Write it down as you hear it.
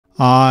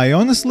I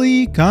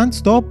honestly can't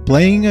stop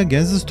playing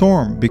Against the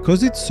Storm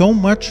because it's so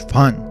much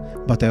fun,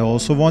 but I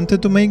also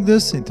wanted to make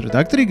this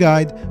introductory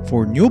guide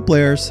for new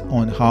players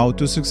on how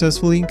to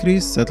successfully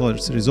increase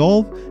Settlers'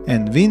 Resolve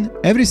and win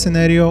every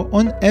scenario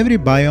on every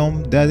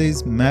biome that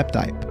is map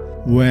type.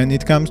 When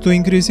it comes to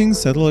increasing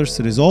Settlers'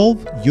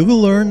 Resolve, you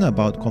will learn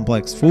about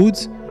complex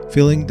foods,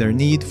 filling their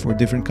need for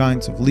different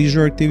kinds of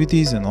leisure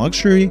activities and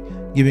luxury,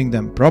 giving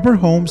them proper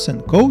homes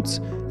and coats,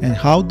 and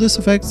how this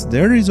affects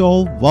their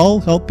resolve while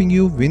helping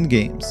you win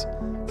games.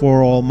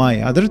 For all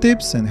my other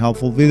tips and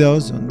helpful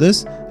videos on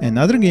this and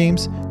other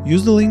games,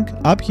 use the link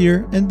up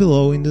here and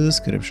below in the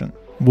description.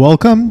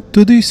 Welcome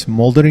to the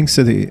Smoldering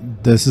City.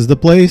 This is the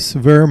place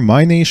where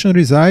my nation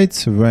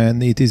resides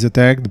when it is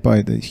attacked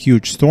by the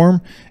huge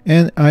storm,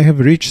 and I have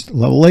reached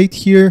level 8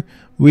 here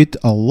with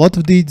a lot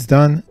of deeds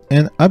done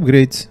and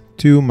upgrades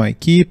to my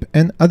keep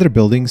and other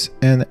buildings,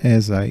 and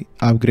as I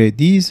upgrade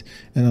these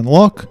and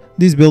unlock,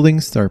 these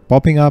buildings start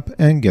popping up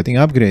and getting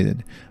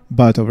upgraded.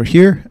 But over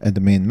here at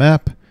the main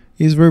map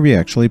is where we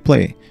actually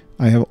play.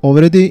 I have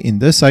already in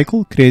this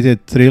cycle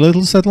created 3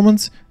 little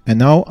settlements, and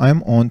now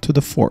I'm on to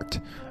the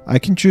 4th. I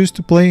can choose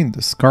to play in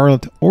the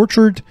Scarlet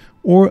Orchard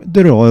or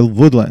the Royal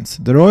Woodlands.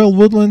 The Royal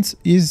Woodlands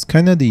is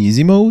kinda the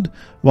easy mode,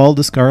 while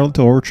the Scarlet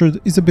Orchard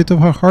is a bit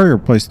of a harder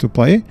place to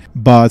play,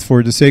 but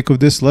for the sake of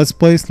this let's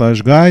play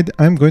 / guide,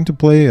 I'm going to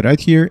play right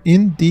here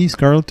in the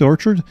Scarlet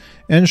Orchard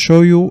and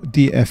show you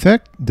the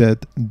effect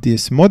that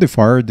this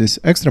modifier, this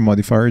extra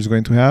modifier, is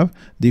going to have,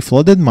 the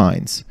Flooded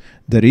Mines.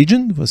 The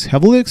region was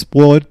heavily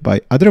explored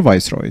by other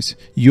viceroys.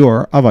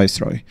 You're a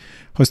viceroy.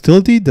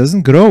 Hostility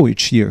doesn't grow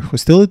each year.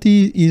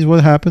 Hostility is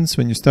what happens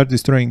when you start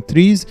destroying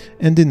trees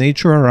and the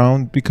nature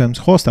around becomes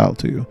hostile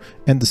to you,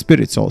 and the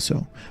spirits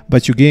also.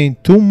 But you gain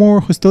 2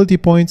 more hostility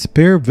points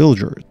per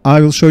villager.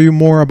 I will show you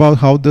more about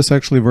how this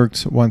actually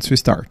works once we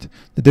start.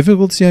 The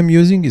difficulty I'm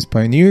using is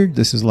Pioneer.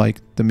 This is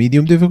like the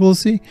medium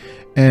difficulty,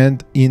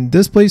 and in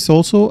this place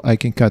also I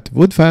can cut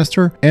wood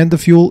faster and the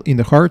fuel in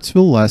the hearths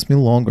will last me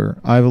longer.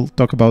 I will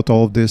talk about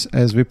all of this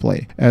as we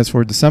play. As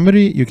for the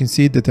summary, you can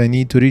see that I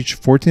need to reach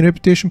 14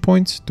 reputation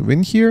points to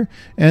win here,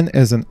 and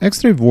as an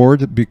extra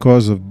reward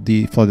because of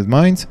the Flooded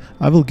Mines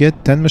I will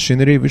get 10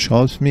 machinery, which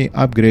helps me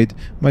upgrade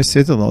my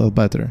citadel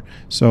better.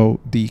 So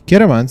the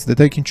caravans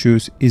that I can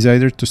choose is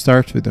either to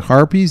start with the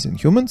harpies and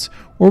humans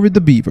or with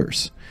the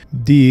beavers.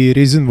 The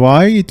reason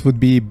why it would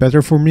be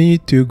better for me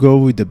to go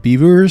with the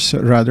beavers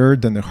rather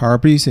than the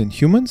harpies and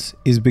humans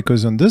is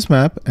because on this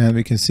map, and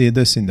we can see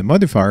this in the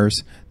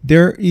modifiers,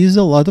 there is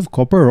a lot of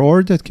copper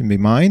ore that can be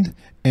mined,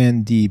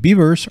 and the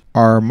beavers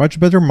are much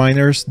better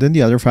miners than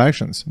the other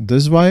factions.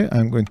 This is why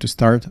I'm going to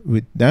start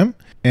with them,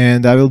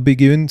 and I will be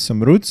given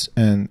some roots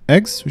and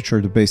eggs, which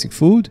are the basic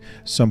food,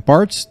 some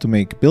parts to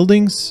make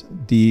buildings,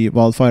 the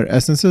wildfire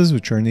essences,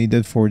 which are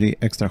needed for the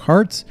extra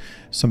hearts,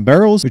 some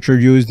barrels, which are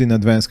used in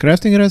advanced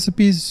crafting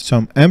recipes,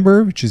 some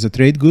amber, which is a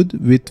trade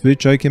good with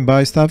which I can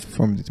buy stuff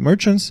from the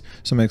merchants,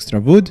 some extra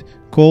wood,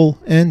 coal,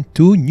 and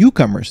 2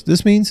 newcomers.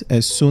 This means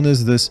as soon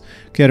as this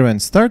caravan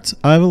starts,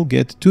 I will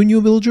get 2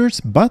 new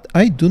villagers, but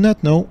I do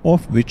not know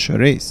of which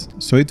race,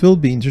 so it will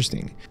be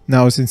interesting.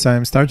 Now, since I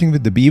am starting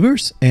with the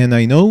beavers, and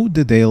I know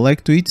that they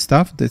like to eat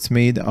stuff that's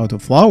made out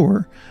of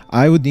flour,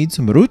 I would need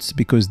some roots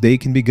because they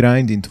can be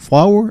ground into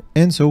flour,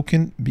 and so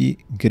can be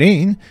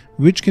grain,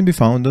 which can be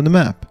found on the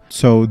map.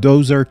 So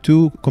those are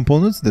 2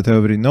 components that I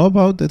already know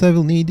about that I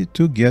will need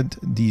to get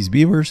these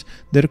beavers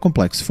their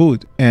complex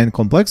food. And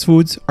complex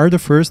foods are the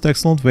first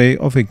excellent way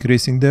of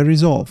increasing their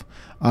resolve.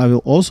 I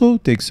will also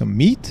take some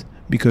meat,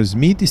 because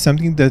meat is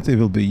something that it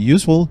will be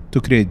useful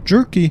to create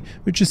jerky,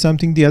 which is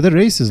something the other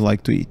races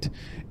like to eat.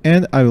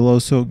 And I will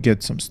also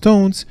get some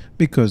stones,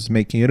 because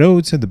making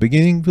roads at the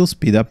beginning will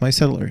speed up my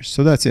settlers.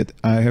 So that's it.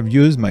 I have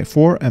used my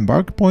 4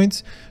 embark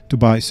points to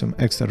buy some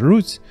extra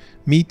roots,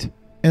 meat,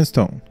 and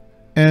stone.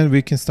 And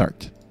we can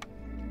start.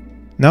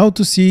 Now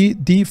to see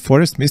the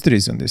forest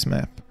mysteries on this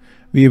map.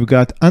 We've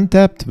got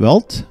untapped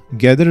wealth.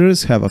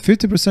 Gatherers have a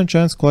 50%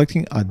 chance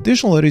collecting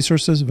additional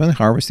resources when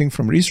harvesting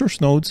from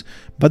resource nodes,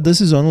 but this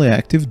is only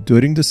active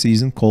during the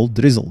season called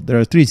Drizzle. There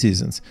are 3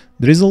 seasons: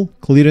 Drizzle,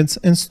 Clearance,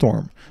 and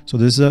Storm. So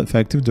this is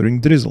effective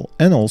during Drizzle.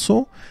 And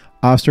also,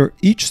 after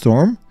each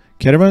storm,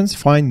 caravans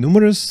find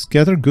numerous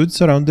scattered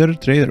goods around their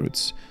trade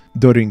routes.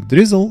 During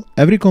Drizzle,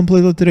 every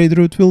completed trade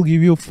route will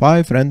give you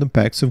 5 random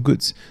packs of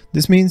goods.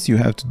 This means you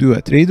have to do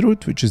a trade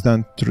route, which is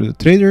done through the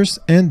traders,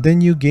 and then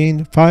you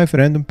gain 5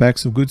 random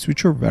packs of goods,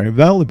 which are very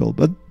valuable,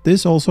 but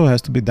this also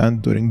has to be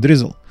done during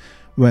Drizzle.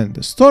 When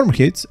the storm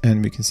hits,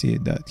 and we can see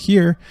that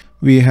here,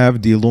 we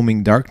have the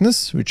Looming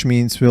Darkness, which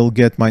means we'll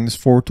get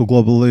 -4 to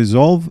global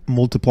resolve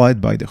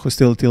multiplied by the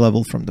hostility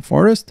level from the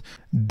forest.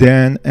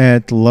 Then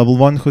at level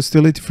 1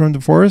 hostility from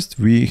the forest,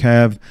 we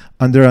have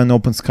Under an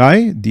Open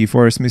Sky, the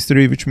forest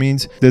mystery, which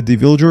means that the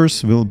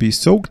villagers will be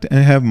soaked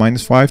and have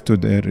 -5 to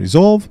their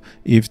resolve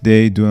if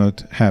they do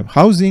not have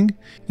housing.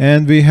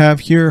 And we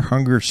have here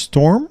Hunger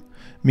Storm,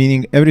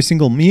 meaning every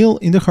single meal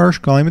in the harsh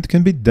climate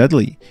can be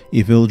deadly.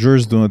 If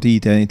villagers do not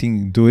eat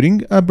anything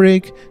during a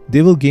break,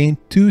 they will gain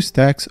 2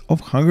 stacks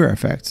of hunger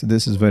effects.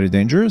 This is very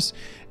dangerous.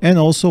 And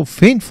also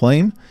faint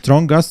flame,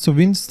 strong gusts of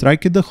wind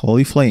strike at the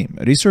holy flame.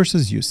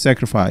 Resources you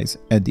sacrifice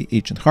at the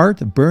ancient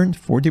hearth burn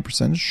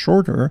 40%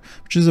 shorter,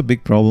 which is a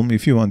big problem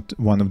if you want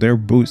one of their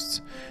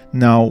boosts.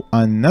 Now,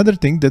 another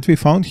thing that we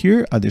found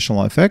here,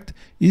 additional effect,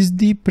 is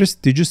the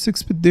prestigious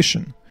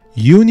expedition.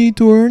 You need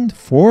to earn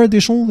 4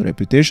 additional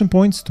reputation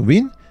points to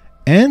win,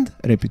 and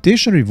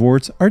reputation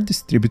rewards are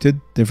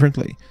distributed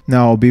differently.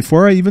 Now,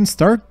 before I even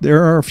start,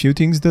 there are a few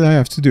things that I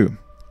have to do.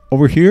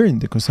 Over here in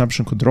the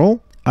consumption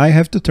control, I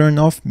have to turn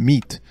off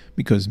meat,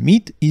 because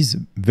meat is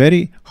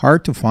very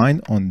hard to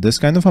find on this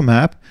kind of a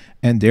map,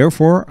 and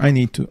therefore I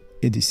need to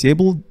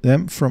disable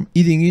them from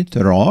eating it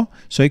raw,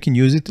 so I can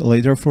use it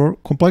later for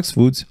complex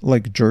foods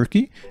like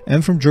jerky,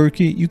 and from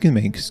jerky you can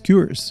make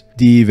skewers.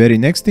 The very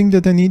next thing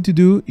that I need to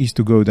do is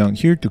to go down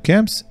here to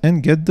camps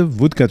and get the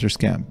woodcutter's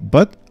camp,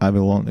 but I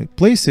will only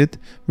place it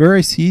where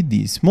I see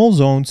these small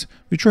zones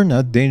which are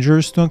not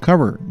dangerous to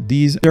uncover.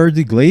 These are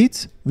the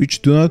glades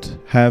which do not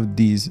have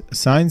these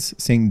signs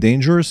saying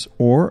dangerous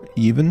or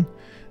even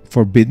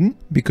forbidden,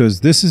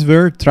 because this is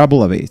where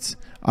trouble awaits.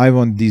 I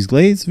want these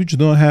glades which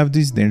don't have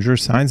these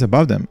dangerous signs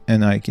above them,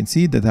 and I can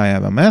see that I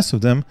have a mass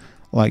of them,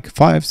 like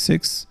 5,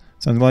 6,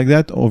 something like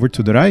that over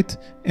to the right,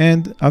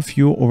 and a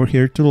few over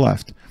here to the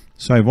left.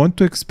 So I want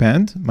to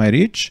expand my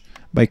reach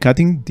by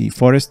cutting the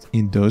forest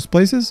in those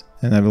places,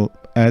 and I will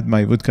add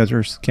my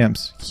woodcutters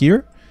camps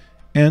here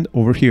and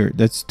over here.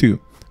 That's 2.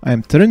 I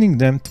am turning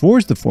them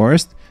towards the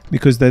forest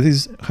because that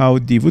is how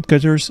the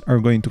woodcutters are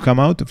going to come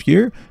out of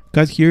here,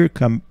 cut here,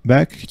 come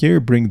back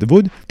here, bring the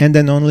wood, and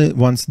then only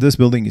once this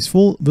building is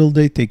full will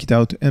they take it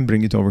out and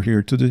bring it over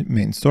here to the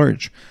main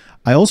storage.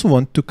 I also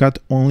want to cut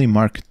only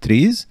marked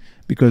trees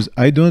because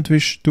I do not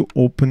wish to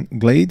open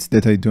glades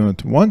that I do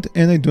not want,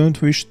 and I do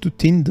not wish to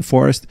thin the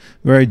forest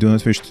where I do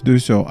not wish to do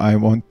so. I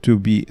want to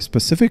be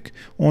specific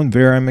on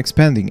where I'm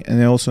expanding,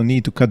 and I also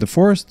need to cut the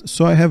forest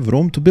so I have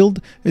room to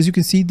build. As you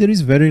can see, there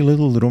is very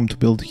little room to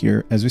build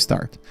here as we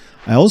start.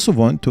 I also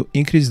want to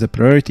increase the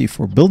priority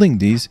for building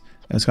these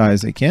as high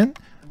as I can,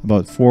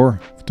 about 4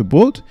 to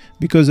both,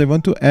 because I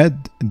want to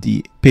add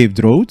the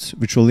paved roads,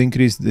 which will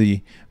increase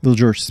the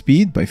villager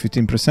speed by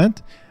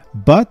 15%.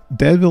 But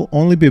that will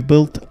only be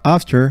built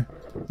after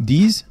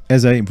these,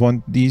 as I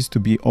want these to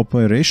be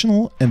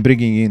operational and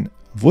bringing in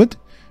wood.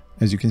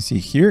 As you can see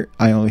here,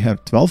 I only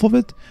have 12 of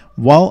it,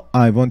 while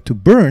I want to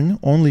burn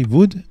only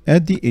wood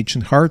at the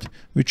ancient hearth,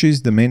 which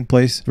is the main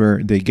place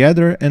where they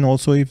gather, and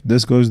also if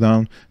this goes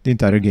down, the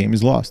entire game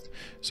is lost.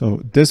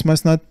 So this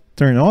must not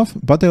turn off,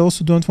 but I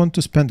also don't want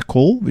to spend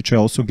coal, which I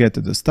also get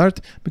at the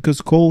start, because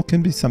coal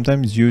can be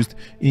sometimes used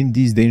in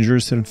these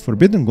dangerous and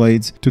forbidden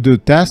glades to do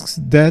tasks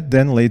that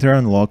then later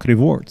unlock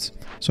rewards.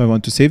 So I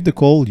want to save the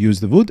coal, use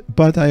the wood,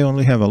 but I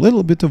only have a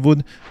little bit of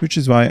wood, which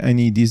is why I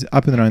need these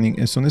up and running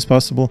as soon as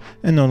possible,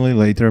 and only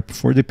later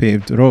for the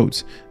paved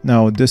roads.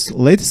 Now, this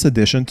latest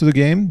addition to the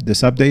game,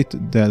 this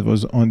update that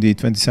was on the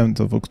 27th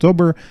of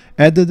October,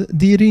 added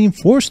the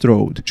reinforced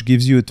road, which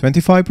gives you a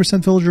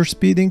 25% villager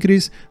speed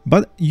increase,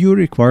 but you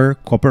require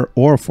copper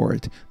ore for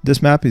it.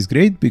 This map is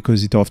great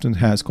because it often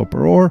has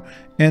copper ore,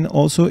 and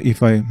also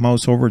if I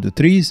mouse over the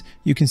trees,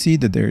 you can see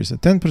that there is a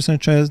 10%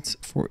 chance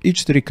for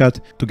each tree cut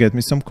to get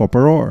me some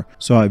copper ore.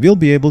 So I will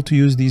be able to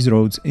use these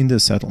roads in the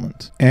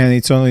settlement. And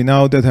it's only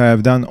now that I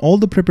have done all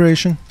the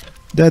preparation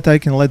that I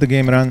can let the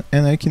game run,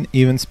 and I can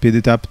even speed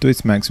it up to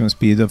its maximum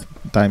speed of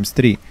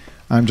 ×3.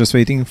 I'm just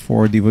waiting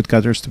for the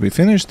woodcutters to be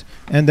finished,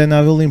 and then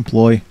I will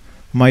employ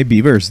my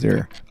beavers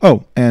there.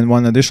 Oh, and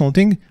one additional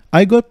thing,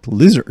 I got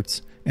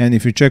lizards. And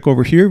if you check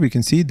over here, we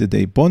can see that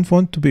they both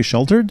want to be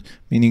sheltered,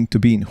 meaning to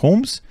be in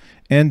homes,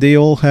 and they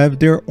all have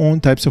their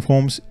own types of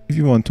homes if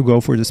you want to go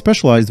for the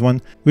specialized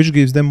one, which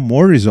gives them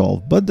more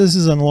resolve, but this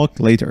is unlocked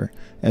later.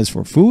 As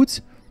for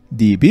foods,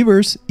 the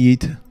beavers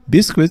eat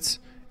biscuits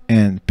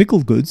and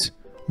pickled goods,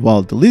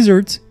 while the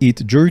lizards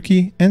eat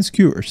jerky and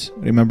skewers.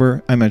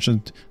 Remember, I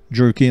mentioned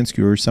jerky and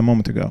skewers a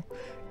moment ago.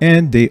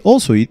 And they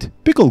also eat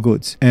pickle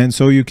goods. And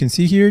so you can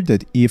see here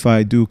that if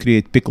I do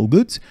create pickle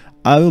goods,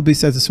 I will be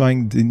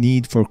satisfying the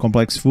need for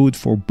complex food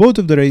for both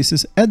of the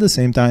races at the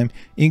same time,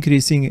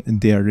 increasing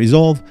their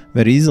resolve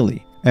very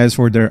easily. As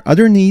for their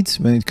other needs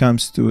when it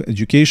comes to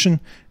education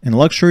and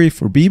luxury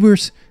for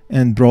beavers,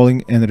 and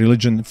brawling and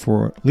religion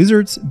for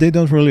lizards, they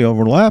don't really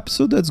overlap,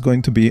 so that's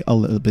going to be a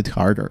little bit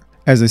harder.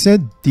 As I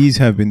said, these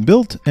have been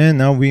built, and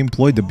now we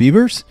employ the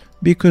beavers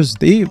because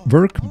they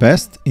work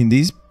best in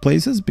these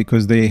places,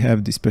 because they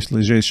have the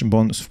specialization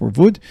bonus for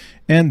wood,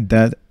 and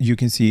that you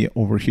can see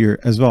over here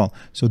as well.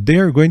 So they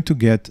are going to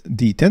get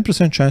the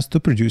 10% chance to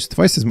produce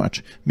twice as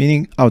much,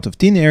 meaning out of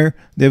thin air,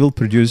 they will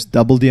produce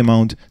double the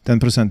amount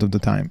 10% of the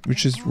time,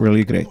 which is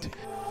really great.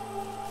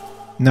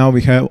 Now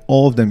we have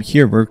all of them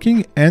here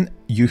working, and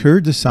you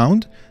heard the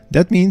sound.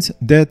 That means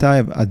that I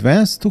have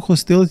advanced to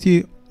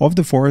hostility of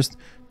the forest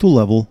to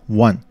level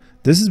 1.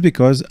 This is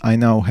because I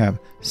now have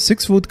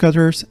 6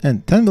 woodcutters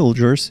and 10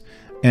 villagers.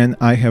 and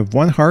I have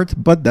one hearth,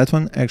 but that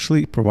one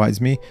actually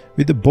provides me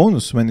with a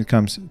bonus when it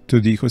comes to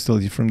the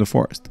hostility from the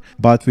forest.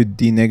 But with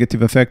the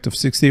negative effect of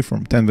 60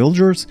 from 10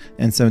 villagers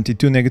and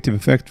 72 negative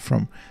effect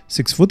from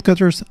 6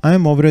 woodcutters, I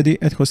am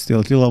already at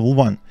hostility level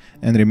 1.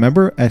 And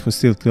remember, at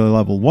hostility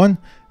level 1,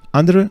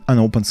 under an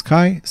open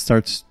sky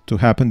starts to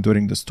happen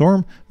during the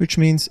storm, which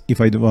means if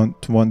I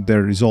don't want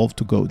their resolve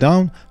to go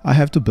down, I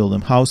have to build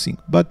them housing,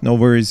 but no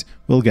worries,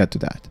 we'll get to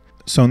that.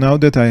 So now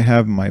that I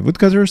have my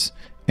woodcutters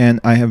and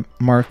I have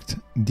marked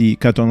the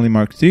cut only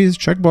marked trees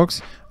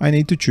checkbox, I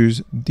need to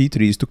choose the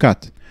trees to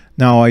cut.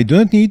 Now I do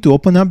not need to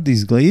open up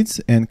these glades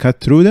and cut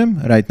through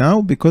them right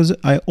now because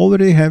I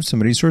already have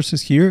some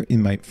resources here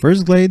in my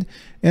first glade,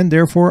 and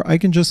therefore I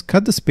can just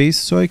cut the space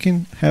so I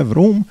can have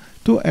room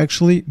to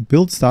actually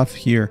build stuff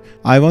here.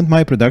 I want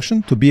my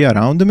production to be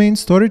around the main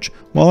storage,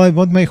 while I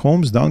want my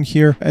homes down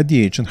here at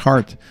the ancient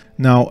heart.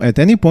 Now at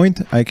any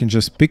point I can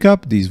just pick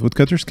up these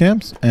woodcutters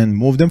camps and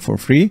move them for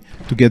free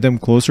to get them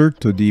closer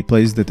to the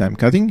place that I'm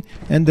cutting,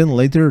 and then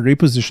later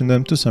reposition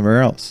them to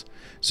somewhere else.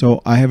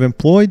 So I have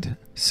employed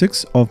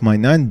 6 of my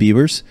 9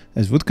 beavers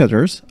as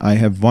woodcutters. I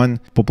have 1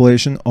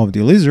 population of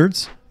the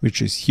lizards,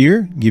 which is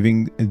here,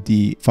 giving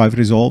the 5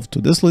 resolve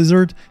to this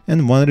lizard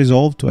and 1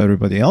 resolve to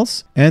everybody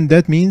else. And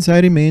that means I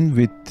remain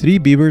with 3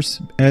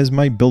 beavers as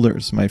my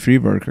builders, my free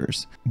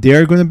workers. They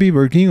are going to be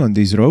working on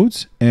these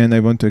roads, and I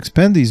want to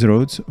expand these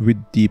roads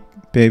with the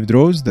paved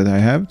roads that I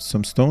have,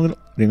 some stone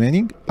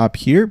remaining up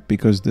here,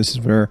 because this is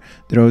where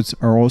the roads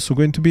are also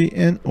going to be,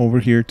 and over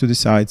here to the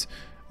sides,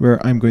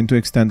 where I'm going to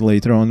extend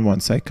later on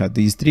once I cut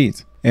these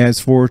trees. As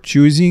for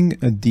choosing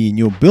the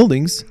new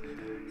buildings,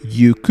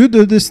 you could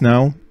do this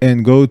now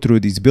and go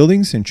through these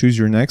buildings and choose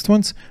your next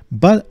ones,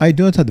 but I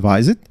do not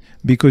advise it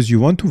because you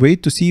want to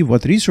wait to see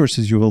what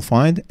resources you will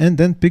find and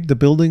then pick the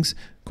buildings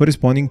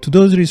corresponding to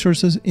those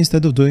resources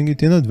instead of doing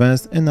it in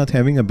advance and not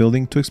having a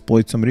building to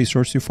exploit some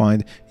resource you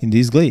find in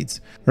these glades.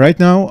 Right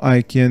now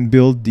I can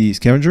build the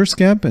scavenger's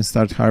camp and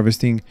start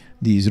harvesting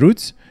these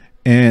roots.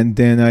 And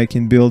then I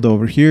can build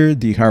over here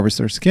the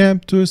harvester's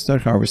camp to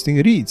start harvesting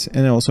reeds,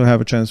 and I also have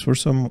a chance for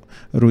some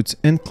roots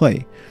and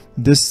clay.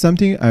 This is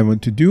something I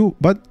want to do,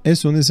 but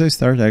as soon as I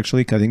start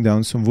actually cutting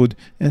down some wood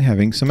and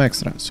having some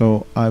extra.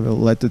 So I will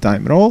let the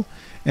time roll,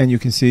 and you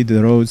can see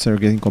the roads are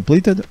getting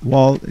completed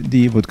while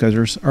the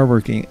woodcutters are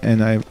working,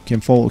 and I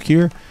can follow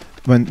here.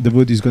 When the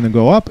wood is going to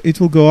go up, it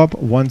will go up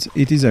once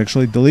it is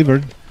actually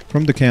delivered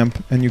from the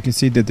camp, and you can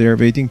see that they are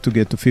waiting to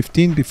get to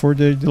 15 before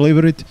they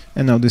deliver it,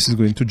 and now this is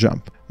going to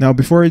jump. Now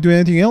before I do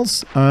anything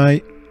else,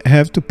 I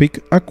have to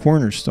pick a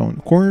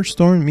cornerstone.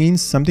 Cornerstone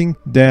means something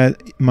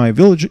that my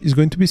village is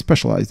going to be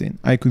specialized in.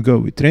 I could go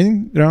with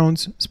training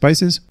grounds,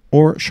 spices,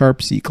 or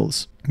sharp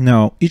sickles.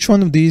 Now each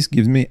one of these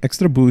gives me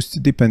extra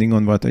boost depending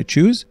on what I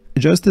choose.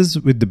 Just as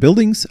with the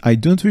buildings, I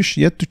don't wish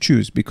yet to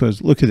choose,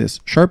 because look at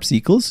this, sharp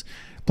sickles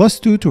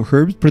 +2 to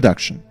herbs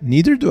production.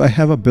 Neither do I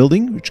have a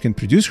building which can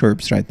produce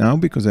herbs right now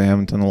because I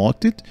haven't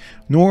unlocked it,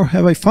 nor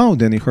have I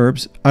found any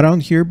herbs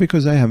around here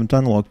because I haven't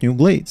unlocked new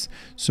glades.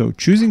 So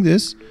choosing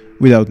this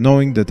without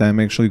knowing that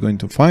I'm actually going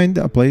to find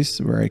a place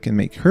where I can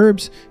make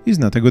herbs is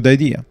not a good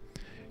idea.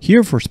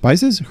 Here for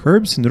spices,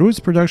 herbs and roots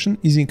production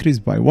is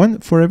increased by 1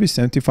 for every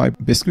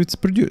 75 biscuits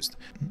produced.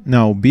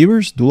 Now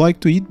beavers do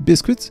like to eat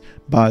biscuits,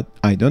 but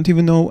I don't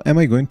even know am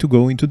I going to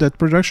go into that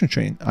production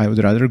chain. I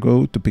would rather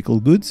go to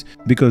pickled goods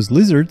because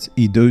lizards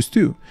eat those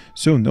too.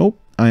 So nope,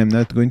 I am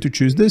not going to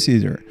choose this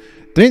either.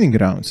 Training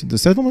grounds. The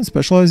settlement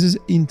specializes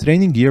in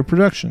training gear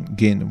production.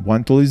 Gain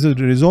 1 to lizard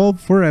resolve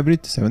for every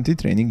 70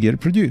 training gear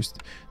produced.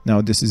 Now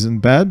this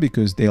isn't bad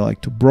because they like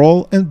to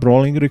brawl, and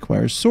brawling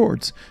requires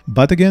swords.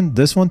 But again,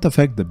 this won't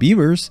affect the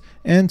beavers,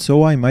 and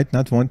so I might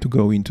not want to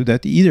go into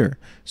that either.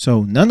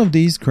 So none of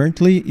these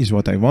currently is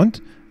what I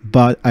want,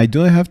 but I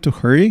do have to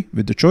hurry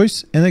with the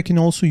choice, and I can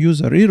also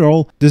use a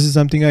reroll. This is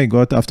something I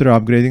got after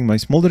upgrading my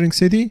Smoldering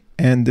City,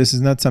 and this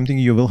is not something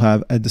you will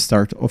have at the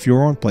start of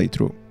your own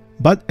playthrough.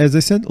 But as I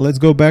said, let's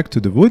go back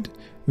to the wood.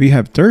 We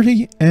have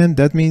 30, and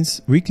that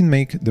means we can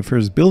make the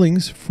first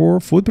buildings for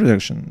food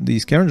production. The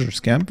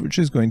scavenger's camp, which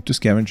is going to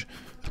scavenge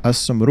us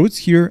some roots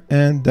here,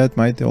 and that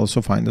might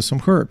also find us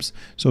some herbs.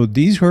 So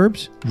these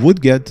herbs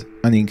would get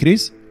an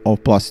increase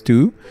of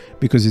 +2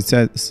 because it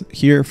says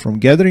here from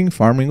gathering,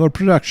 farming, or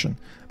production.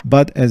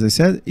 But as I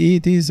said,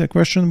 it is a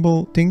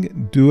questionable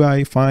thing. Do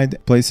I find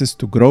places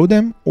to grow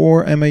them,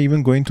 or am I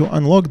even going to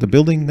unlock the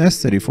building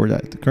necessary for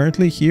that?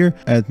 Currently here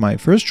at my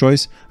first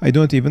choice, I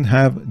don't even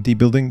have the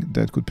building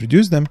that could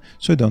produce them,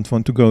 so I don't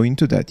want to go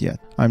into that yet.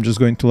 I'm just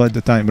going to let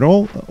the time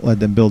roll, let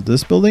them build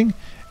this building,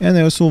 and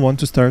I also want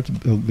to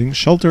start building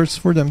shelters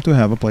for them to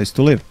have a place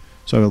to live.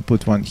 So I will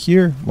put one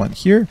here,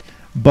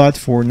 but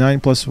for 9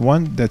 +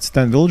 1, that's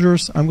 10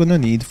 villagers, I'm gonna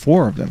need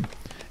 4 of them.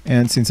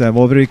 And since I've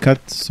already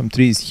cut some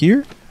trees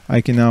here, I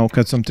can now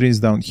cut some trees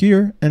down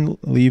here and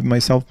leave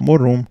myself more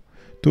room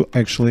to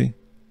actually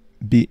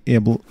be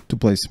able to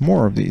place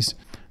more of these.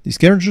 The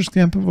scavenger's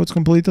camp was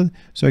completed,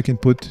 so I can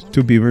put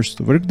 2 beavers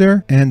to work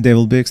there, and they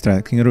will be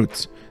extracting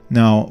roots.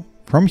 Now,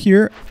 from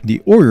here,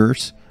 the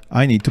warriors,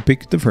 I need to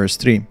pick the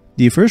first tree.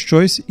 The first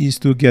choice is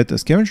to get a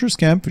scavenger's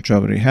camp, which I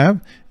already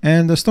have,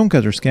 and a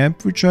stonecutter's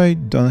camp, which I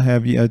don't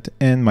have yet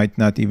and might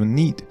not even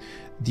need.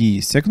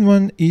 The second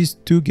one is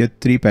to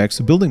get 3 packs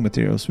of building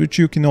materials, which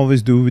you can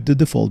always do with the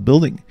default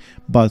building.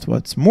 But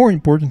what's more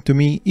important to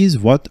me is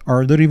what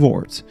are the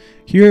rewards.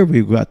 Here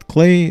we've got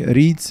clay,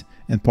 reeds,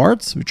 and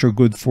parts, which are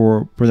good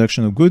for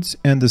production of goods,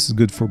 and this is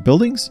good for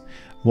buildings.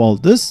 While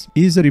this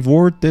is a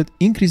reward that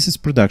increases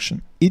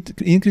production.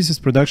 It increases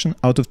production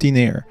out of thin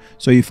air.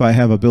 So if I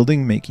have a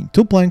building making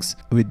 2 planks,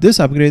 with this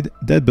upgrade,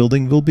 that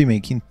building will be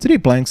making 3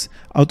 planks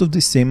out of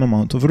the same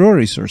amount of raw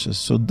resources.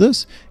 So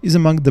this is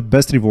among the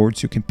best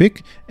rewards you can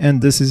pick,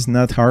 and this is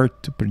not hard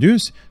to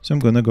produce, so I'm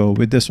gonna go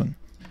with this one.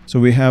 So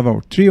we have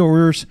our 3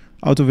 orders,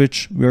 out of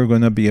which we are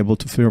gonna be able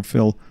to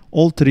fulfill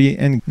all 3,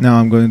 and now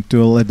I'm going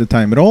to let the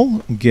time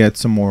roll, get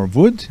some more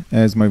wood,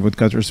 as my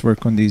woodcutters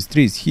work on these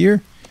trees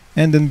here,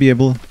 and then be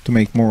able to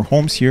make more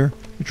homes here,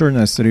 which are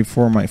necessary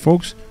for my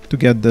folks to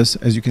get this,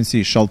 as you can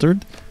see,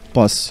 sheltered,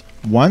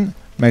 +1,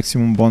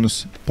 maximum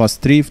bonus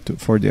 +3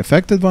 for the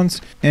affected ones,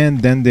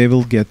 and then they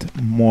will get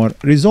more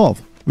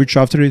resolve, which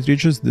after it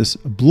reaches this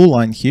blue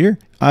line here,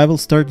 I will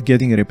start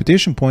getting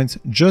reputation points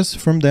just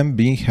from them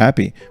being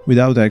happy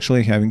without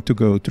actually having to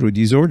go through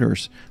these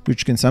orders,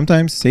 which can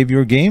sometimes save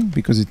your game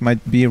because it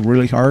might be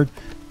really hard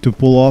to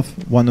pull off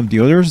one of the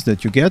orders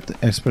that you get,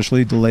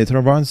 especially the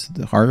later ones,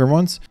 the harder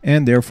ones,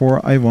 and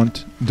therefore I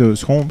want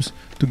those homes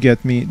to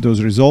get me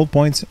those resolve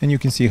points, and you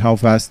can see how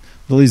fast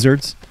the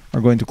lizards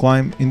are going to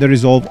climb in the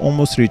resolve,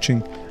 almost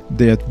reaching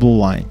that blue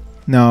line.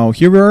 Now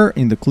here we are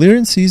in the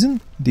clearance season,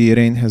 the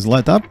rain has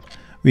let up,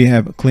 we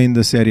have cleaned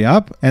this area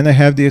up, and I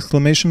have the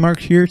exclamation mark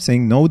here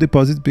saying no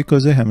deposits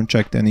because I haven't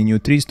checked any new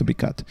trees to be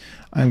cut.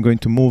 I'm going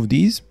to move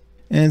these,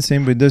 and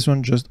same with this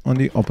one, just on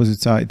the opposite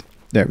side.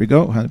 There we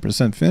go,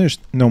 100%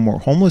 finished, no more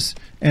homeless,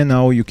 and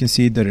now you can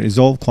see the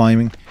resolve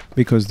climbing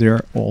because they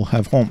all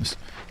have homes.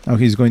 Now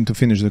he's going to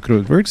finish the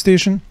crude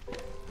workstation,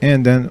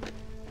 and then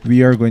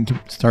we are going to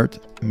start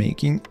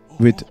making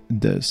with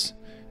this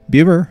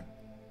beaver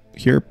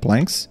here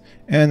planks,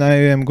 and I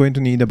am going to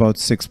need about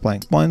 6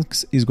 planks.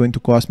 Planks is going to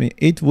cost me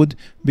 8 wood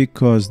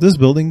because this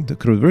building, the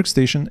crude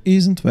workstation,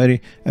 isn't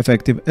very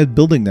effective at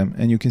building them,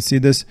 and you can see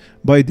this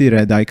by the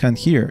red icon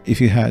here. If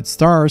you had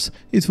stars,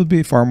 it would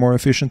be far more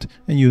efficient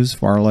and use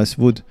far less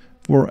wood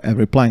for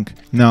every plank.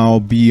 Now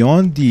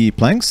beyond the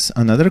planks,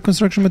 another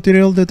construction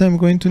material that I'm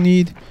going to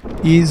need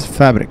is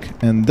fabric,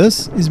 and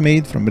this is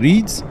made from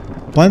reeds,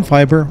 plant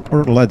fiber,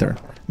 or leather.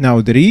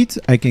 Now the reeds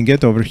I can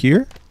get over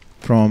here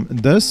from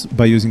this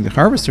by using the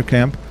harvester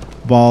camp,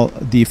 while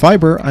the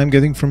fiber I'm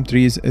getting from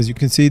trees. As you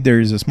can see, there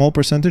is a small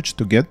percentage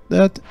to get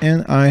that,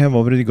 and I have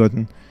already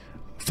gotten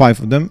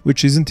 5 of them,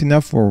 which isn't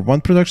enough for 1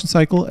 production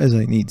cycle as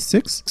I need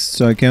 6,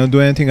 so I cannot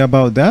do anything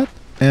about that,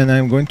 and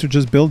I'm going to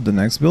just build the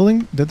next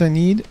building that I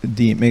need,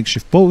 the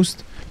makeshift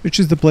post, which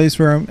is the place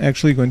where I'm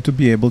actually going to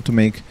be able to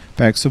make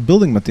packs of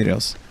building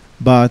materials.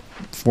 But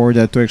for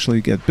that to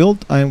actually get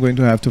built, I am going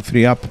to have to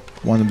free up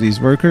one of these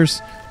workers,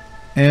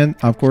 and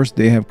of course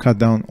they have cut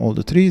down all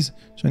the trees,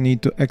 so I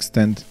need to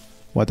extend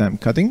what I'm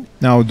cutting.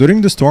 Now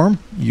during the storm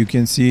you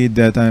can see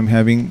that I'm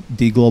having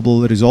the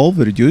global resolve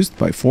reduced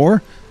by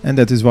 4, and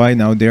that is why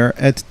now they're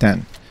at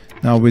 10.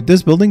 Now with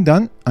this building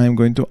done, I'm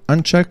going to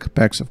uncheck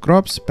packs of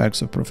crops,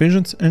 packs of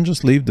provisions, and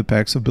just leave the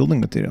packs of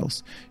building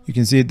materials. You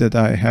can see that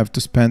I have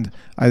to spend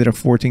either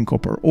 14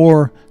 copper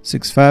ore,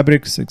 6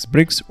 fabric, 6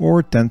 bricks,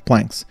 or 10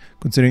 planks,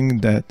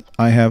 considering that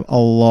I have a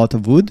lot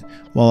of wood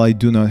while I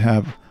do not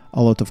have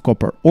a lot of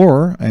copper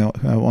ore. I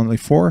have only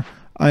 4.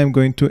 I am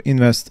going to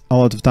invest a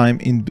lot of time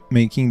in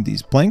making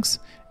these planks,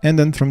 and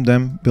then from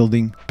them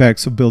building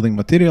packs of building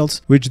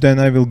materials, which then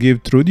I will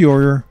give through the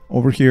order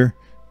over here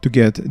to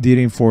get the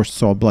reinforced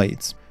saw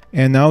blades.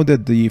 And now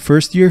that the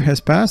first year has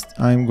passed,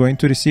 I am going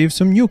to receive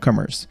some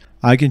newcomers.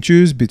 I can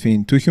choose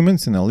between 2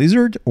 humans and a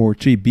lizard, or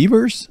 3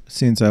 beavers.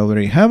 Since I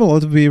already have a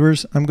lot of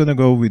beavers, I'm gonna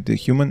go with the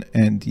human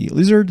and the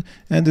lizard,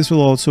 and this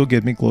will also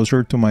get me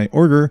closer to my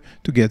order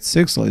to get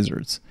 6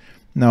 lizards.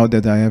 Now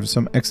that I have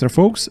some extra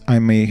folks, I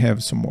may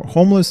have some more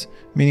homeless,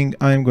 meaning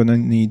I'm gonna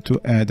need to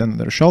add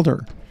another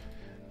shelter.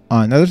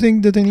 Another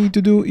thing that I need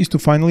to do is to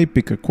finally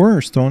pick a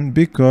cornerstone,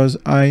 because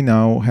I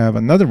now have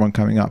another one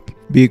coming up.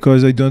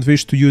 Because I don't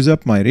wish to use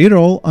up my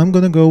reroll, I'm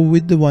gonna go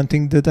with the one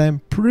thing that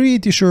I'm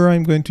pretty sure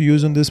I'm going to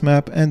use on this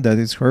map, and that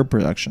is herb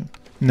production.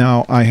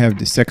 Now I have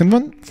the second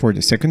one for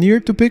the second year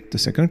to pick, the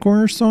second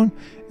cornerstone,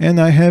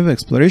 and I have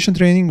exploration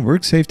training,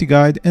 work safety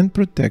guide, and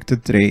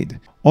protected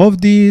trade.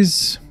 Of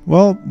these,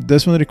 well,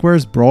 this one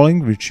requires brawling,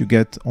 which you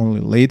get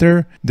only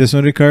later. This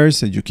one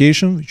requires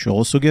education, which you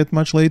also get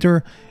much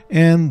later.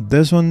 And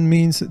this one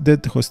means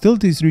that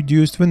hostility is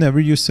reduced whenever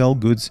you sell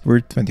goods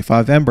worth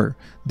 25 ember.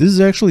 This is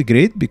actually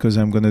great because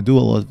I'm gonna do a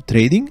lot of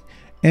trading,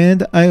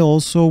 and I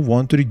also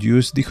want to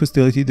reduce the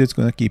hostility that's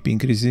gonna keep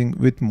increasing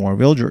with more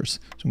villagers.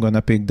 So I'm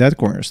gonna pick that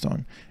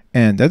cornerstone.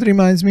 And that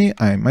reminds me,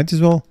 I might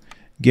as well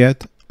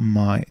get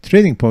my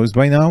trading post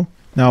by now.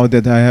 Now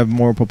that I have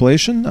more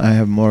population, I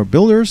have more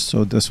builders,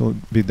 so this will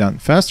be done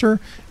faster,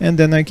 and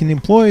then I can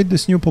employ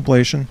this new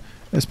population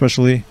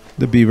especially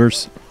the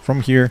beavers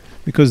from here,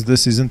 because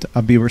this isn't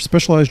a beaver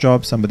specialized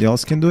job, somebody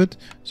else can do it.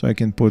 So I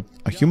can put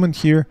a human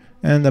here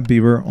and a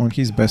beaver on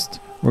his best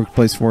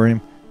workplace for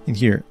him in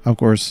here. Of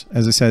course,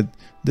 as I said,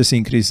 this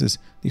increases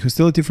the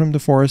hostility from the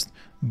forest,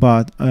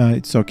 but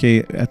it's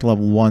okay. At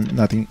level 1,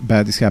 nothing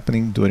bad is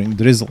happening during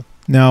drizzle.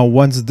 Now,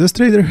 once this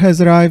trader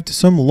has arrived,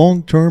 some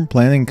long-term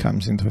planning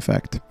comes into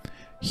effect.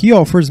 He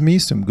offers me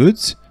some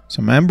goods,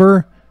 some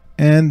amber,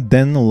 and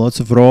then lots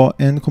of raw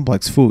and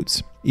complex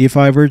foods. If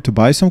I were to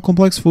buy some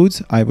complex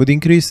foods, I would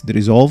increase the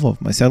resolve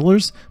of my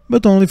settlers,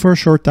 but only for a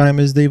short time,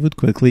 as they would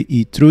quickly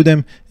eat through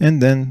them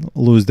and then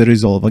lose the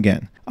resolve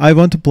again. I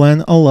want to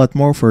plan a lot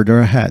more further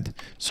ahead.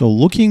 So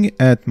looking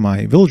at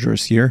my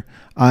villagers here,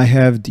 I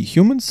have the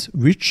humans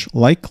which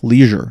like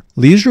leisure.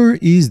 Leisure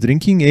is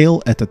drinking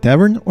ale at a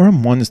tavern or a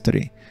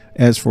monastery.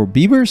 As for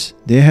beavers,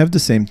 they have the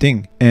same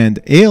thing. And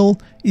ale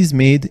is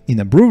made in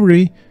a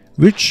brewery,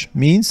 which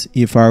means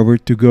if I were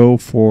to go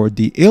for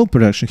the ale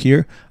production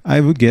here, I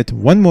would get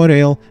 1 more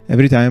ale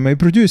every time I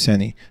produce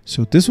any.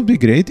 So this would be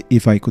great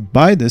if I could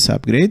buy this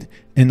upgrade.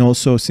 And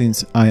also,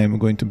 since I am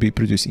going to be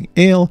producing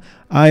ale,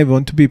 I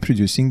want to be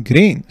producing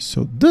grain.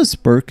 So this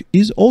perk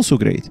is also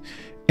great.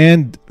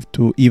 And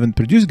to even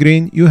produce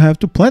grain, you have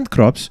to plant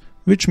crops,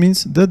 which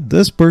means that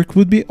this perk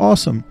would be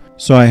awesome.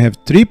 So I have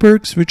 3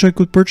 perks which I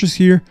could purchase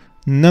here,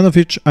 none of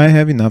which I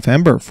have enough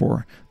amber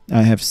for.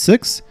 I have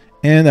 6.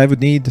 And I would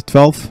need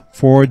 12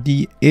 for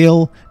the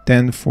ale,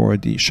 10 for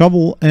the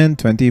shovel, and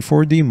 20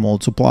 for the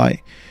mold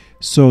supply.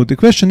 So the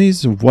question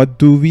is, what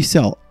do we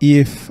sell?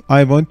 If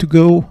I want to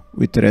go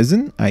with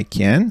resin, I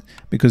can,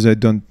 because I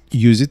don't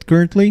use it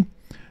currently.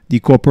 The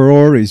copper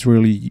ore is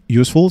really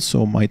useful,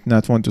 so might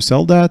not want to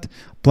sell that.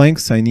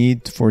 Planks I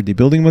need for the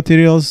building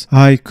materials.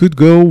 I could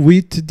go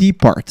with the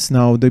parts.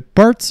 Now, the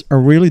parts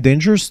are really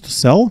dangerous to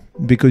sell,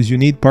 because you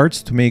need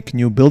parts to make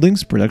new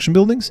buildings, production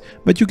buildings,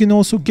 but you can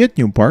also get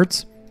new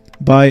parts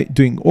by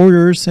doing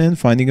orders and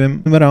finding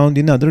them around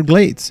in other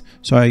glades.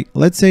 So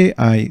let's say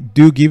I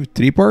do give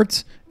 3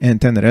 parts and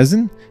 10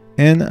 resin,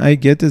 and I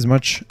get as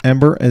much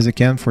amber as I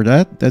can for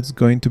that. That's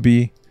going to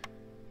be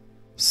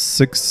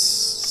 6,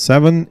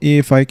 7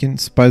 if I can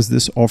spice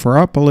this offer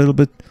up a little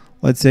bit.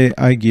 Let's say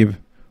I give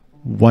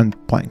 1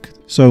 plank.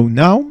 So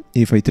now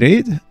if I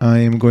trade, I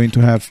am going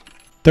to have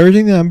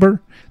 13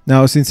 amber.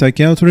 Now, since I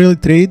cannot really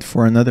trade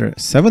for another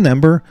 7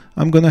 amber,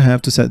 I'm gonna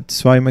have to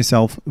satisfy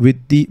myself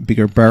with the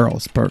bigger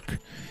barrels perk.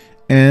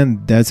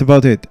 And that's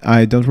about it.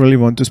 I don't really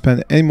want to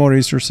spend any more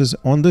resources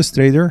on this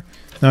trader.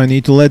 Now I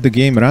need to let the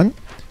game run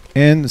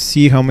and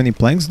see how many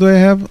planks do I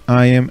have.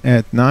 I am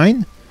at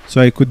 9,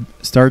 so I could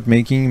start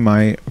making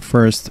my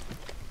first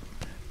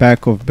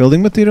pack of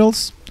building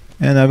materials,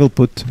 and I will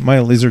put my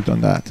lizard on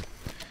that.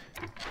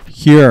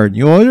 Here are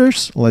new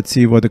orders. Let's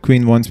see what the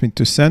queen wants me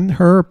to send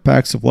her.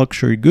 Packs of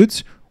luxury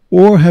goods,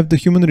 or have the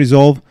human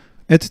resolve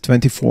at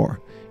 24.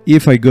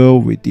 If I go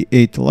with the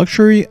 8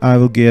 luxury, I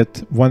will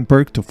get 1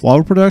 perk to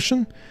flower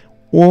production,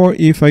 or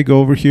if I go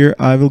over here,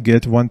 I will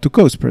get 1 to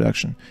coast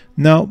production.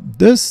 Now,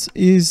 this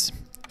is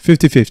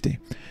 50-50.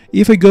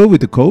 If I go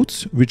with the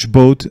coats, which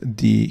both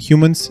the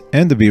humans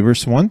and the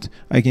beavers want,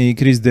 I can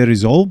increase their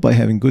resolve by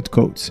having good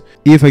coats.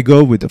 If I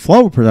go with the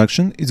flour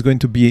production, it's going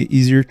to be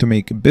easier to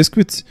make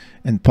biscuits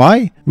and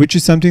pie, which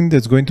is something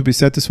that's going to be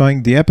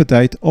satisfying the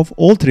appetite of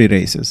all 3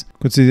 races,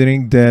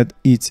 considering that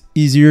it's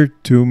easier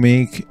to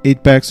make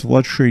 8 packs of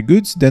luxury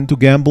goods than to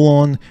gamble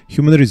on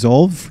human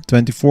resolve for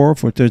 24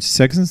 for 30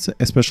 seconds,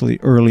 especially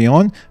early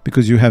on,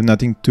 because you have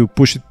nothing to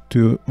push it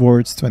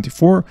towards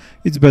 24.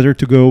 It's better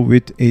to go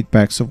with 8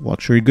 packs of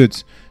luxury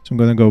goods. So I'm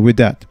gonna go with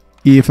that.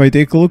 If I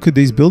take a look at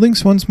these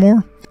buildings once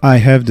more, I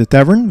have the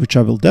tavern, which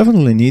I will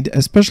definitely need,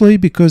 especially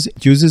because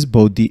it uses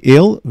both the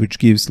ale, which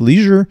gives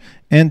leisure,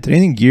 and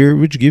training gear,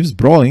 which gives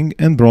brawling,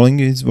 and brawling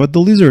is what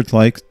the lizards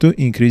like to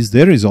increase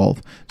their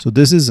resolve. So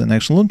this is an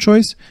excellent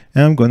choice,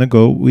 and I'm gonna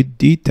go with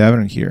the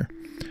tavern here.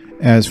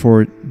 As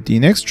for the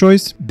next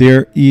choice,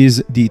 there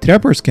is the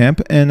Trapper's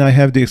Camp, and I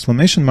have the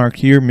exclamation mark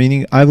here,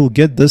 meaning I will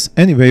get this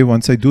anyway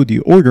once I do the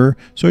order,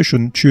 so I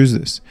shouldn't choose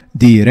this.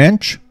 The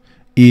Ranch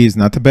is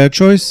not a bad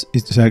choice.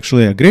 It's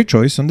actually a great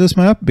choice on this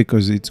map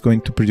because it's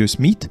going to produce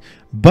meat,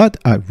 but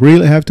I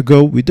really have to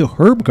go with the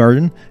Herb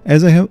Garden,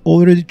 as I have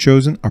already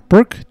chosen a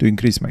perk to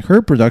increase my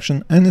herb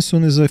production, and as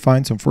soon as I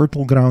find some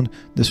fertile ground,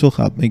 this will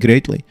help me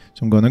greatly.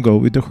 So I'm gonna go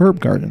with the Herb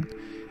Garden.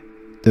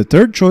 The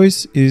third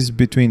choice is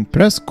between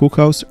Press,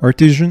 Cookhouse,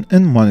 Artisan,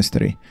 and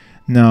Monastery.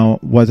 Now,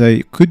 what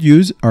I could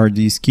use are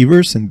the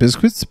skewers and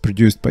biscuits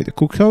produced by the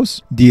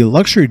Cookhouse, the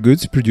luxury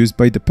goods produced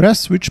by the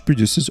Press, which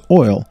produces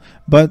oil,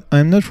 but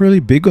I'm not really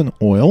big on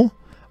oil,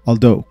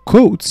 although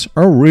coats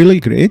are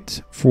really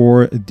great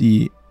for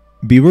the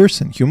beavers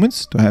and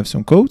humans to have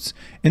some coats,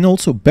 and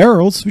also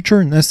barrels, which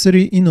are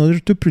necessary in order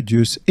to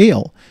produce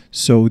ale.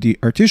 So the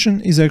Artisan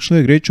is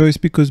actually a great choice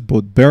because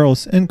both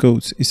barrels and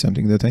coats is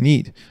something that I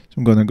need. So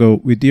I'm gonna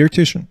go with the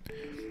Artisan.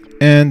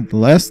 And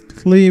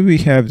lastly, we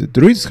have the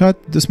Druid's Hut,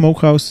 the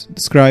Smokehouse,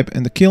 the Scribe,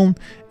 and the Kiln.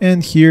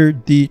 And here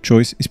the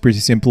choice is pretty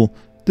simple.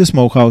 The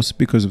Smokehouse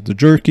because of the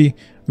jerky,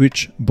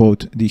 which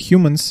both the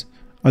humans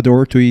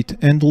door to eat,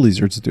 and the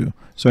lizards do.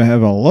 So I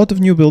have a lot of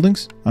new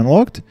buildings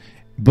unlocked,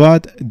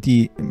 but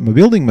the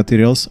building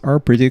materials are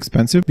pretty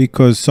expensive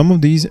because some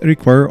of these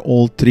require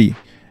all three.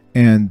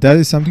 And that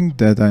is something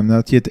that I'm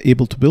not yet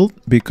able to build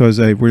because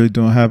I really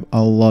don't have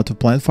a lot of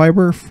plant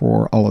fiber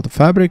for a lot of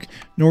fabric,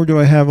 nor do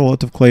I have a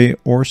lot of clay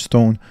or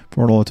stone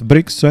for a lot of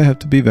bricks, so I have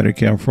to be very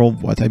careful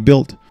what I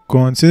build.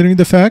 Considering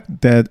the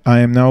fact that I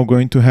am now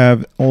going to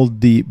have all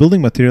the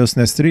building materials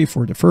necessary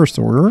for the first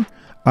order,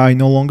 I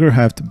no longer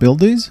have to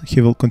build these.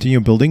 He will continue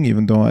building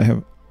even though I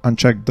have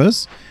unchecked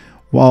this.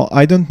 While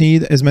I don't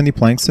need as many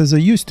planks as I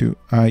used to.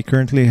 I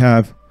currently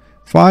have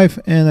 5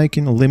 and I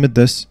can limit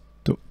this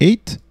to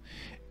 8.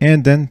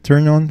 And then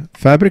turn on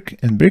fabric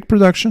and brick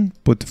production,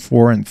 put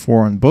 4 and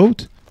 4 on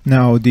both.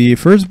 Now the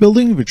first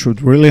building, which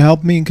would really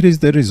help me increase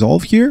the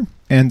resolve here,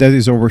 and that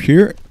is over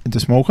here at the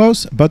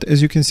smokehouse. But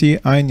as you can see,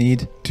 I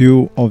need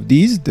 2 of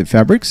these, the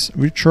fabrics,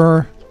 which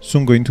are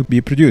soon going to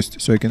be produced.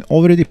 So I can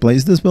already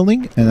place this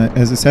building, and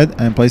as I said,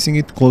 I'm placing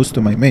it close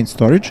to my main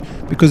storage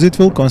because it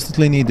will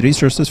constantly need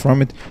resources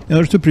from it in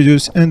order to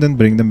produce and then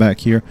bring them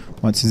back here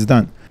once it's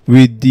done.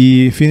 With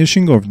the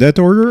finishing of that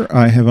order,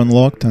 I have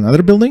unlocked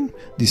another building.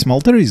 The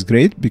smelter is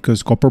great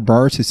because copper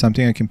bars is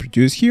something I can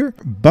produce here,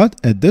 but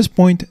at this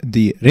point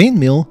the rain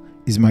mill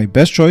is my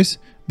best choice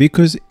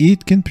because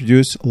it can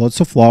produce lots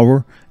of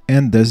flour,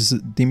 and this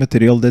is the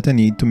material that I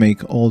need to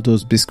make all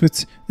those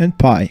biscuits and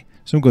pie.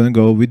 So I'm gonna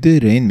go with the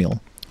rain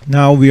mill.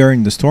 Now we are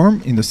in the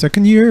storm. In the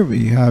second year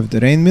we have the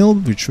rain mill,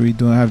 which we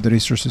don't have the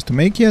resources to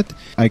make yet.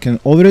 I can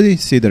already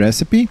see the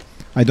recipe.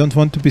 I don't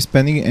want to be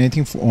spending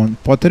anything on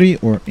pottery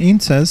or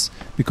incense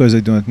because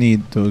I do not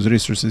need those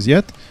resources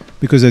yet,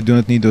 because I do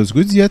not need those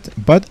goods yet,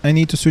 but I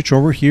need to switch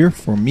over here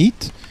for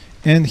meat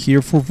and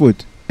here for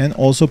wood, and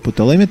also put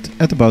a limit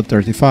at about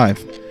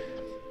 35.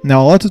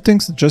 Now a lot of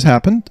things just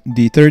happened.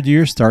 The third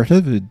year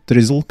started with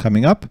drizzle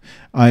coming up.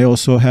 I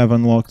also have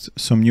unlocked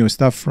some new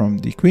stuff from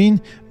the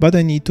queen, but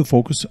I need to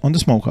focus on the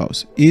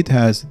smokehouse. It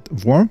has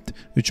warmth,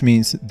 which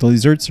means the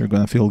lizards are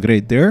gonna feel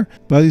great there,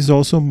 but it's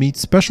also meat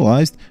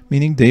specialized,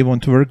 meaning they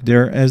want to work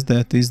there as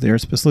that is their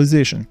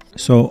specialization.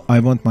 So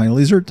I want my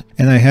lizard,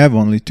 and I have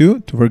only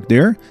 2 to work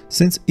there.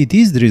 Since it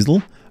is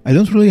drizzle, I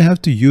don't really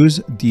have to use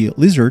the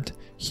lizard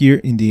here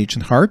in the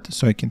ancient hearth,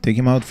 so I can take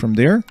him out from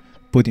there,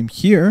 put him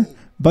here.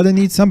 But I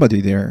need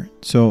somebody there,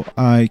 so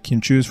I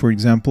can choose, for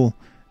example,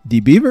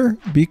 the beaver,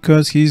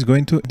 because he's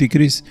going to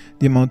decrease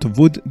the amount of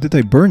wood that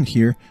I burn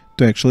here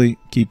to actually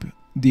keep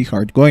the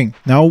heart going.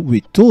 Now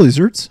with 2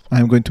 lizards,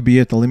 I'm going to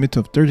be at a limit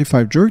of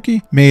 35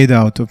 jerky made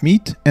out of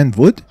meat and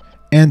wood,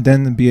 and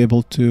then be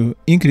able to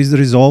increase the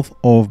resolve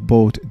of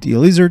both the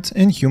lizards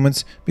and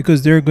humans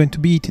because they're going to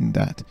be eating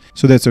that.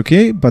 So that's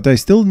okay, but I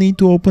still need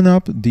to open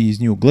up these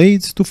new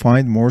glades to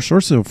find more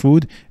sources of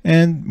food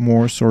and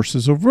more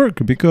sources of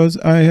work, because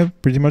I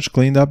have pretty much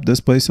cleaned up this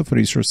place of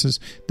resources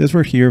that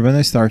were here when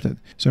I started.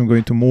 So I'm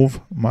going to move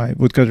my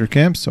woodcutter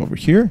camps over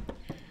here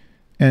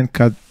and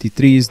cut the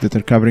trees that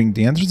are covering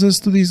the entrances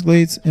to these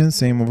glades, and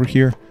same over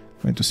here.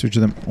 I'm going to switch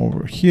them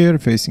over here,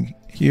 facing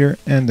here,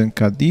 and then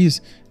cut these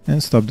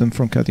and stop them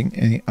from cutting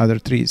any other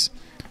trees.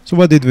 So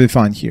what did we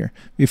find here?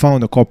 We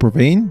found a copper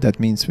vein. That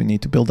means we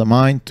need to build a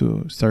mine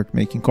to start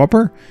making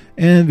copper.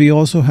 And we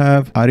also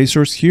have a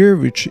resource here,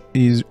 which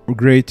is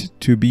great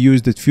to be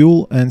used as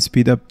fuel and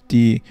speed up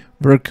the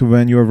work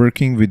when you are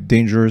working with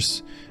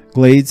dangerous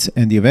glades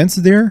and the events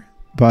there.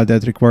 But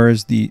that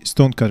requires the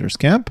stonecutter's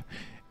camp.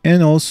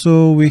 And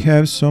also we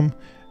have some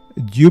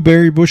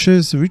dewberry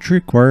bushes, which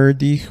require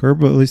the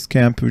herbalist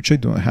camp, which I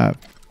don't have.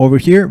 Over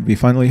here, we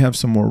finally have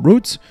some more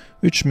roots,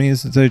 which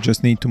means that I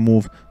just need to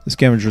move the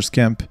scavenger's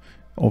camp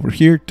over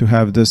here to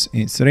have this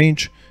in its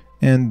range,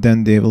 and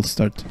then they will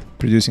start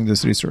producing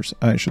this resource.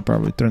 I should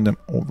probably turn them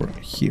over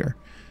here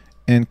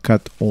and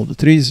cut all the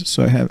trees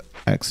so I have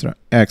extra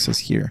access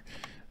here.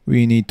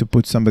 We need to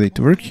put somebody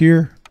to work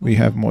here. We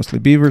have mostly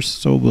beavers,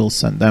 so we'll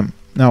send them.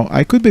 Now,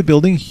 I could be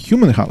building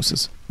human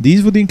houses.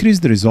 These would increase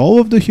the resolve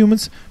of the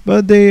humans,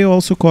 but they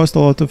also cost a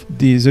lot of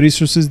these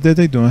resources that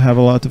I don't have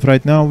a lot of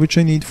right now, which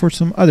I need for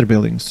some other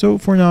buildings. So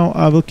for now,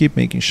 I will keep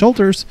making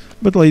shelters,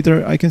 but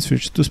later I can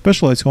switch to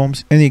specialized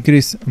homes and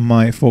increase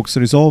my folks'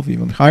 resolve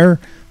even higher,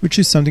 which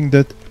is something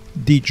that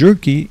the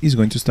jerky is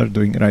going to start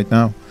doing right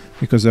now,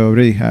 because I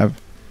already have,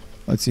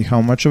 let's see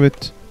how much of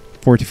it,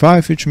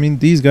 45, which means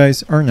these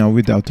guys are now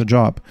without a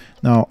job.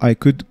 Now I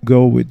could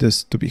go with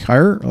this to be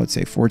higher, let's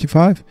say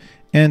 45,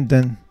 and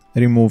then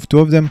remove 2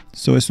 of them,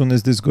 so as soon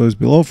as this goes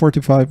below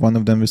 45, one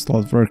of them will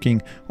start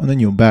working on a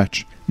new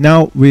batch.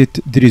 Now with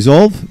the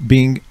resolve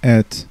being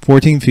at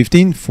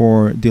 14-15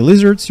 for the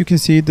lizards, you can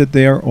see that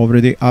they are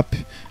already up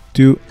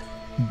to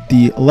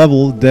the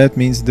level that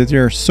means that they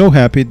are so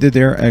happy that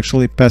they are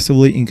actually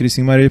passively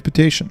increasing my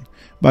reputation.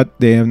 But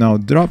they have now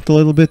dropped a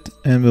little bit,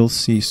 and we'll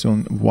see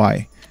soon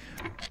why.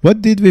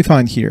 What did we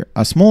find here?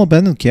 A small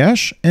abandoned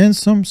cache and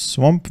some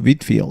swamp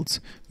wheat fields.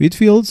 Wheat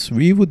fields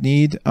we would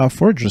need a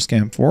forager's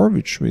camp for,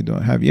 which we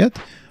don't have yet,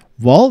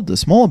 while the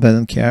small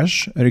abandoned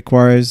cache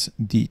requires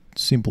the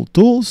simple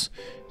tools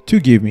to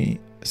give me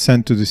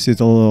send to the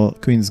Citadel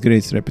Queen's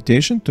Grace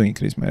reputation to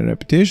increase my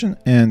reputation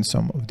and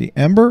some of the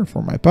amber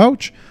for my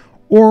pouch,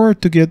 or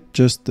to get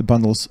just the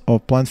bundles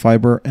of plant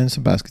fiber and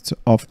some baskets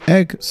of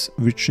eggs,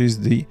 which is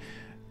the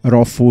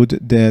raw food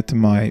that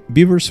my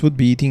beavers would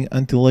be eating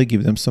until I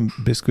give them some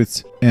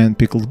biscuits and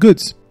pickled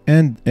goods.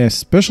 And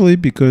especially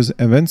because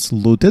events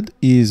looted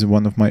is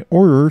one of my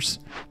orders,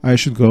 I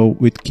should go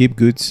with keep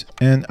goods,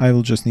 and I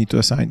will just need to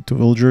assign 2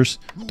 villagers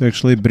to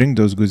actually bring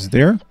those goods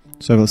there.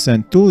 So I will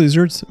send 2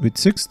 lizards with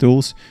 6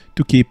 tools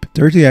to keep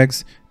 30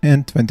 eggs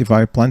and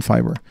 25 plant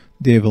fiber.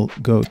 They will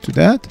go to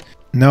that.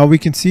 Now we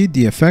can see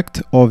the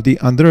effect of the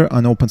under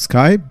an open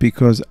sky,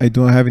 because I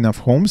don't have enough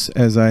homes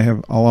as I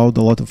have allowed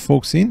a lot of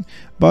folks in,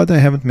 but I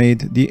haven't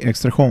made the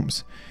extra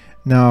homes.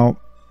 Now,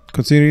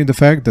 considering the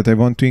fact that I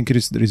want to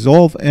increase the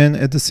resolve and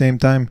at the same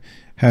time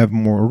have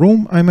more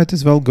room, I might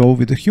as well go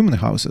with the human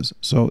houses.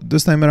 So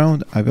this time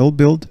around I will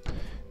build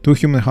 2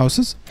 human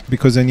houses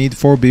because I need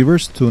 4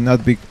 beavers to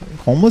not be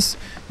homeless.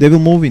 They will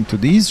move into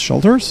these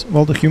shelters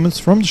while the humans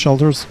from the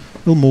shelters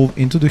will move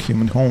into the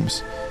human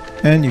homes.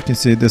 And you can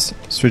see this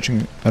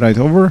switching right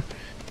over,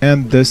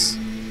 and this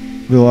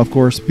will of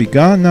course be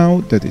gone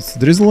now that it's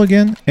drizzle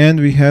again, and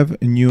we have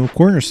a new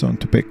cornerstone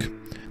to pick.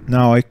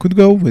 Now I could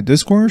go with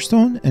this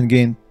cornerstone and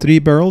gain 3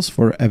 barrels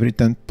for every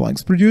 10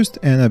 planks produced,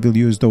 and I will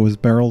use those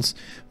barrels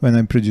when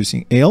I'm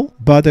producing ale,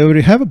 but I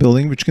already have a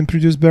building which can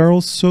produce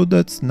barrels, so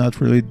that's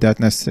not really that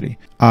necessary.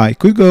 I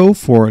could go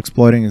for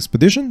exploring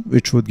expedition,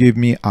 which would give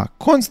me a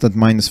constant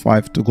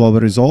 -5 to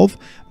global resolve,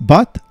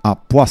 but a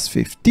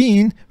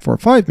 +15 for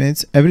 5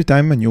 minutes every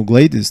time a new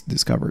glade is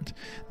discovered.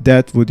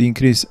 That would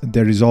increase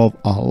the resolve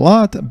a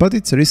lot, but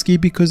it's risky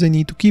because I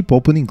need to keep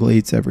opening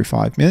glades every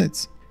 5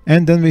 minutes.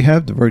 And then we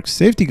have the work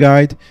safety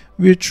guide,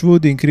 which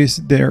would increase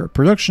their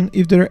production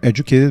if they're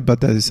educated,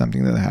 but that is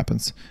something that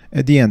happens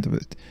at the end of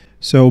it.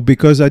 So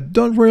because I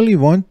don't really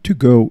want to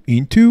go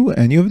into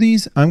any of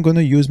these, I'm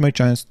gonna use my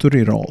chance to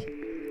reroll.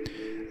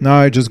 Now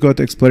I just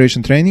got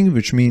exploration training,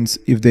 which means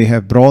if they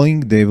have brawling,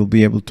 they will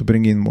be able to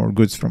bring in more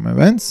goods from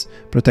events.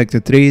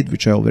 Protected trade,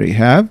 which I already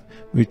have,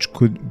 which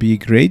could be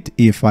great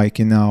if I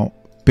can now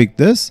pick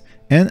this,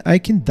 and I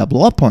can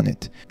double up on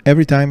it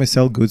every time I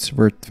sell goods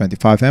worth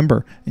 25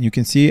 amber. And you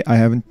can see I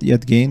haven't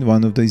yet gained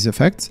one of these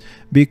effects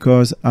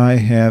because I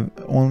have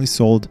only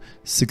sold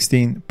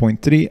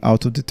 16.3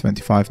 out of the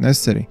 25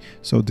 necessary.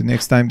 So the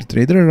next time the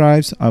trader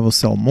arrives, I will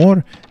sell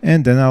more,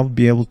 and then I'll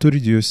be able to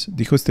reduce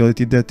the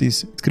hostility that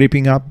is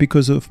creeping up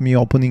because of me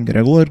opening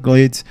regular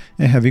glades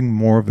and having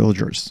more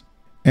villagers.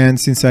 And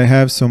since I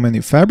have so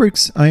many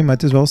fabrics, I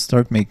might as well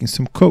start making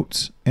some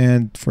coats.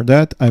 And for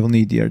that I will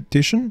need the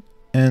addition,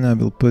 and I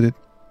will put it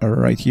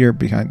right here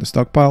behind the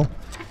stockpile,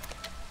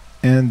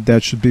 and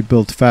that should be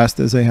built fast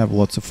as I have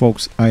lots of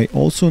folks. I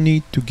also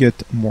need to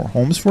get more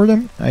homes for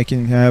them. I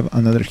can have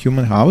another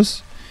human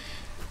house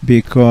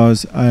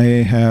because I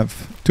have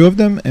 2 of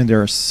them and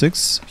there are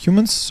 6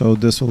 humans, so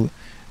this will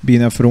be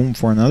enough room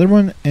for another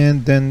one,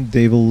 and then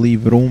they will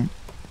leave room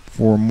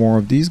for more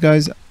of these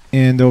guys.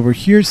 And over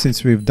here,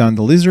 since we've done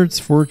the lizards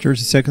for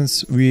 30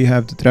 seconds, we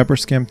have the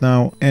trapper's camp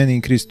now and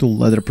increased to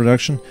leather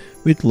production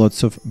with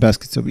lots of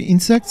baskets of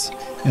insects.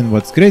 And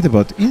what's great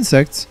about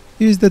insects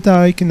is that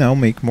I can now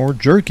make more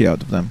jerky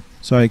out of them.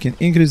 So I can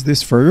increase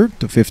this further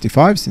to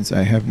 55 since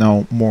I have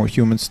now more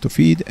humans to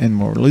feed and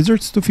more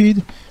lizards to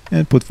feed,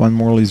 and put 1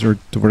 more lizard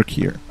to work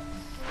here.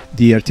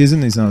 The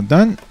artisan is now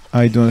done.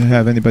 I don't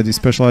have anybody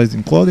specialized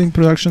in clothing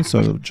production, so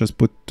I'll just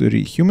put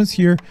 3 humans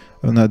here.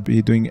 I will not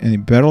be doing any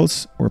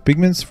barrels or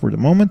pigments for the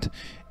moment,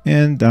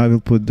 and I will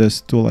put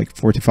this to like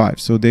 45.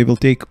 So they will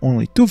take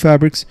only 2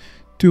 fabrics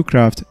to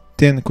craft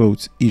 10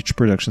 coats each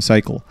production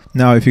cycle.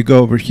 Now if you go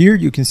over here,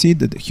 you can see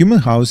that the human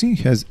housing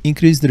has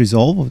increased the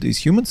resolve of these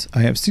humans.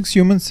 I have 6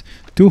 humans,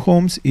 2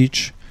 homes,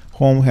 each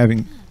home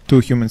having 2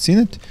 humans in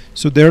it,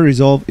 so their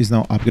resolve is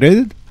now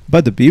upgraded.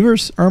 But the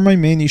beavers are my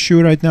main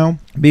issue right now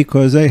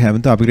because I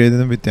haven't upgraded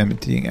them with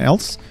anything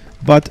else.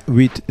 But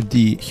with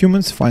the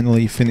humans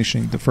finally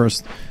finishing the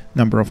first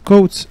number of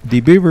coats,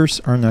 the beavers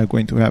are now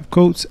going to have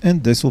coats,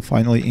 and this will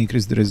finally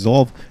increase the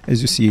resolve.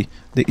 As you see,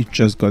 it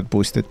just got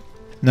boosted.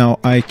 Now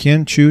I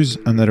can choose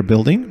another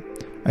building.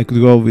 I could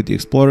go with the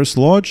Explorer's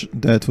Lodge.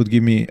 That would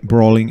give me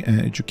brawling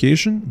and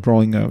education.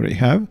 Brawling I already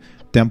have.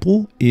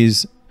 Temple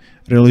is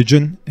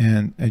religion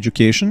and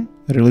education.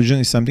 Religion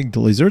is something the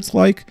lizards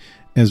like,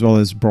 as well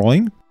as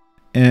brawling,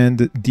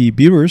 and the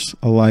beavers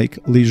like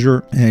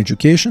leisure and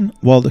education,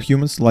 while the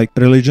humans like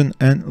religion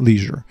and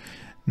leisure.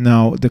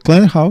 Now the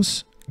clan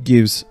house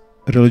gives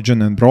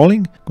religion and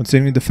brawling,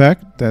 considering the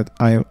fact that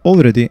I have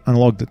already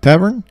unlocked the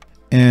tavern,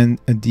 and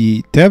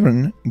the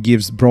tavern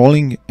gives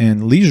brawling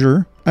and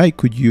leisure. I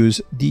could use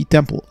the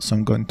temple, so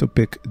I'm going to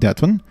pick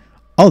that one,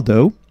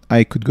 although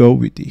I could go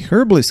with the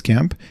herbalist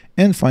camp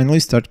and finally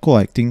start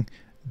collecting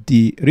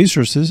the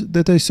resources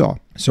that I saw.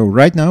 So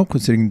right now,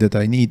 considering that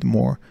I need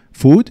more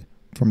food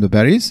from the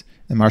berries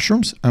and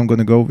mushrooms, I'm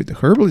gonna go with the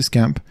herbalist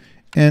camp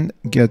and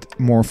get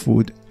more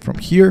food from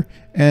here.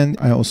 And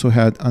I also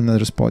had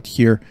another spot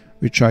here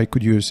which I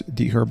could use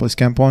the herbalist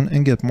camp on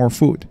and get more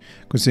food.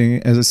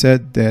 Considering, as I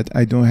said, that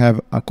I don't have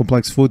a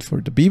complex food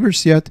for the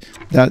beavers yet,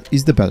 that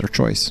is the better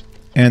choice.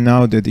 And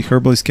now that the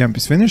herbalist camp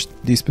is finished,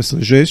 the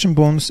specialization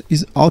bonus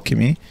is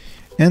alchemy,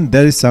 and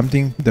that is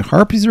something the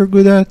harpies are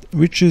good at,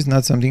 which is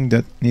not something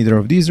that neither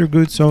of these are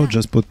good, so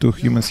just put 2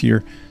 humans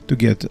here to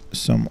get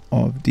some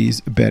of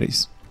these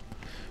berries.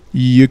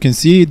 You can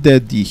see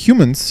that the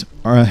humans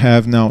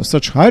have now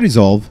such high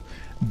resolve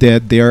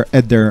that they are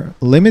at their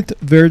limit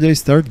where they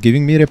start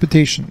giving me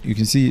reputation. You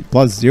can see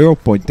plus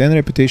 0.10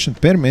 reputation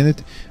per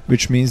minute,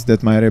 which means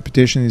that my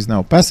reputation is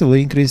now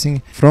passively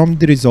increasing from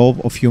the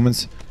resolve of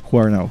humans who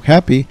are now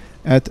happy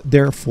at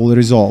their full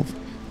resolve.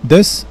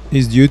 This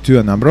is due to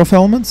a number of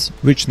elements,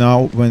 which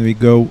now when we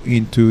go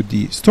into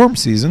the storm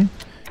season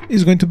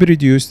is going to be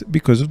reduced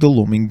because of the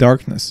looming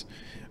darkness.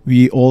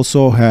 We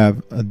also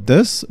have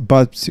this,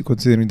 but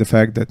considering the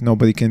fact that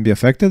nobody can be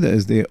affected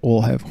as they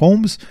all have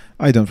homes,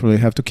 I don't really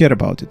have to care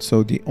about it.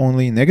 So the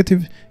only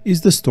negative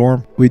is the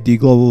storm with the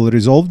global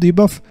resolve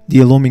debuff,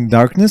 the looming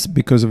darkness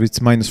because of its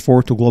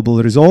 -4 to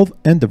global resolve,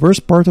 and the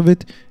worst part of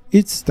it,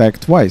 it's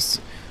stacked twice.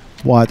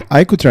 What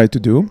I could try to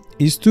do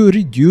is to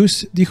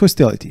reduce the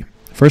hostility.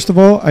 First of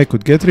all, I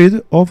could get rid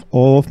of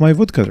all of my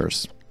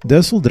woodcutters.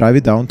 This will drive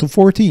it down to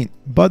 14,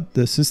 but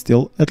this is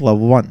still at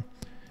level 1.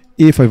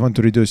 If I want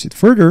to reduce it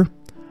further,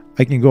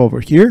 I can go over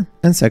here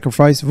and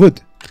sacrifice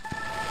wood.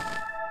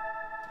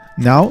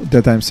 Now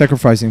that I'm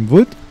sacrificing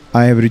wood,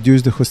 I have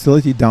reduced the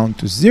hostility down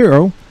to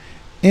 0,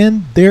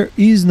 and there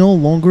is no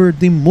longer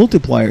the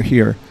multiplier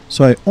here.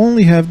 So I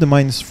only have the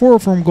 -4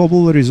 from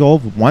global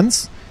resolve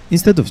once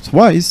instead of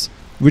twice,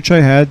 which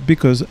I had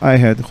because I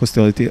had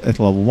hostility at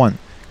level 1.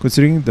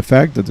 Considering the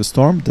fact that the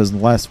storm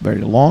doesn't last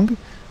very long,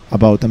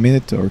 about a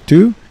minute or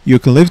 2, you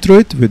can live through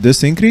it with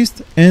this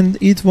increased, and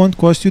it won't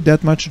cost you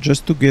that much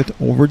just to get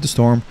over the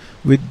storm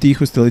with the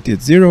hostility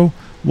at 0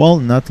 while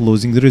not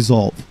losing the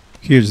resolve.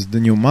 Here's the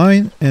new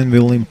mine, and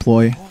we'll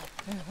employ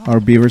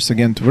our beavers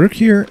again to work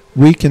here.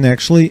 We can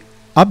actually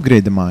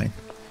upgrade the mine.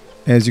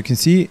 As you can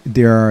see,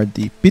 there are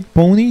the pit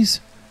ponies,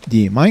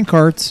 the mine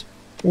carts,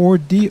 or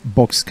the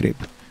box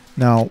script.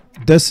 Now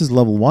this is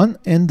level 1,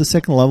 and the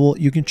second level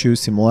you can choose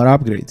similar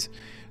upgrades.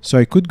 So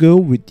I could go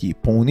with the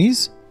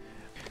ponies.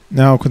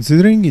 Now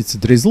considering it's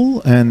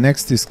drizzle and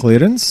next is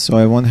clearance, so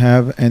I won't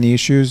have any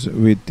issues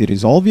with the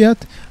resolve yet,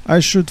 I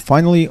should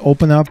finally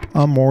open up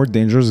a more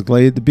dangerous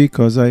glade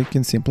because I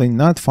can simply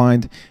not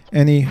find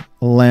any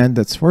land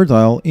that's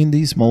fertile in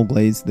these small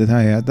glades that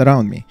I had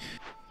around me.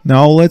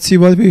 Now let's see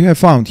what we have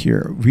found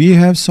here. We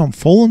have some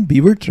fallen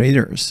beaver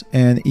traders,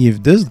 and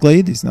if this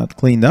glade is not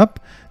cleaned up,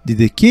 the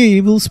decay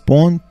will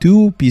spawn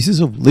 2 pieces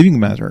of living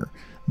matter.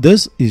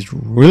 This is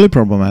really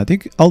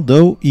problematic,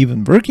 although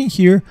even working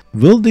here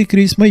will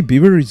decrease my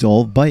beaver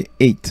resolve by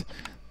 8.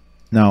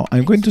 Now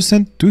I'm going to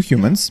send 2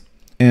 humans,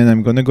 and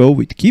I'm gonna go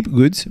with keep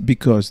goods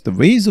because the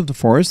ways of the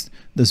forest,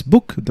 this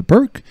book, the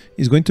perk,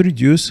 is going to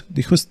reduce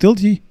the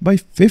hostility by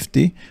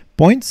 50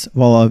 points,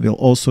 while I will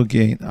also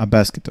gain a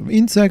basket of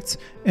insects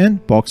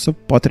and box of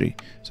pottery.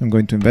 So I'm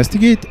going to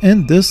investigate,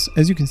 and this,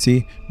 as you can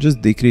see,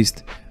 just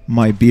decreased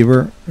my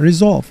beaver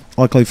resolve.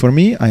 Luckily for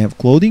me, I have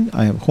clothing,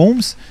 I have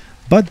homes,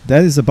 but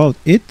that is about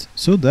it,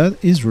 so that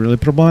is really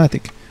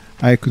problematic.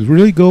 I could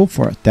really go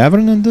for a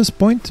tavern at this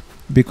point,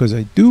 because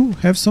I do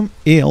have some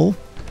ale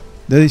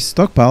that is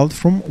stockpiled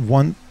from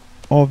one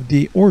of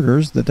the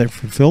orders that I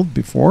fulfilled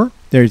before.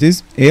 There it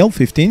is, ale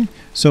 15,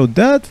 so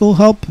that will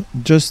help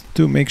just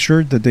to make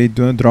sure that they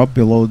don't drop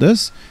below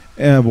this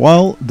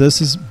while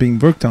this is being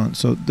worked on.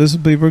 So this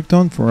will be worked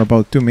on for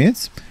about 2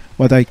 minutes.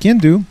 What I can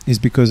do is,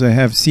 because I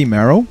have sea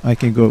marrow, I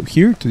can go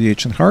here to the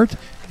ancient heart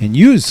and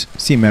use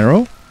sea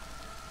marrow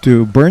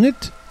to burn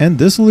it, and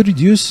this will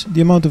reduce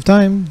the amount of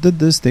time that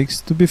this takes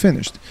to be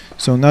finished.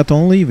 So not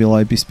only will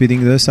I be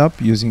speeding this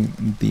up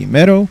using the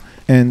marrow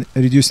and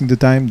reducing the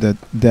time that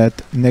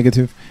that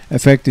negative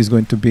effect is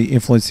going to be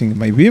influencing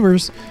my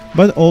beavers,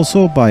 but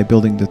also by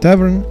building the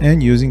tavern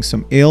and using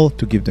some ale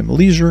to give them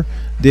leisure,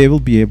 they will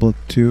be able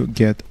to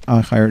get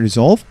a higher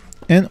resolve.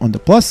 And on the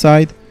plus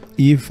side,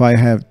 if I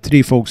have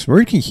 3 folks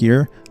working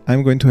here,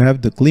 I'm going to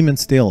have the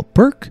Clement's Tale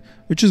perk,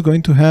 which is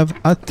going to have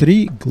a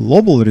 3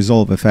 global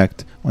resolve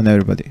effect on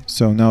everybody.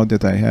 So now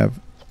that I have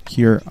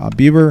here a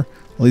beaver,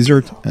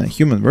 lizard, and a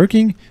human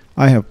working,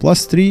 I have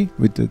plus 3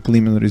 with the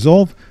Gleam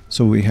resolve.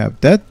 So we have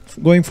that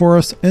going for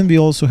us, and we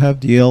also have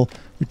the ale,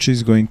 which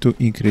is going to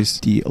increase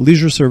the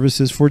leisure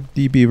services for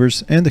the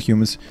beavers and the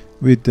humans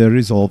with the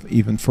resolve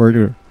even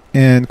further.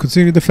 And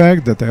considering the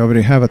fact that I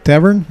already have a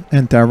tavern,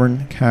 and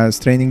tavern has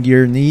training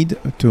gear need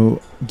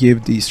to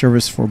give the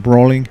service for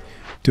brawling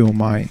to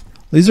my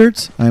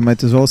lizards, I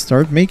might as well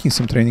start making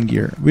some training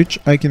gear, which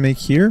I can make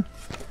here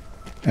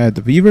at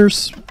the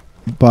beavers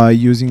by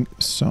using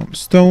some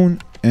stone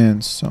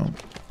and some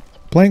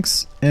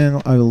planks,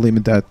 and I will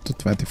limit that to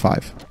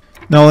 25.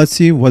 Now let's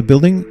see what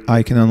building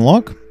I can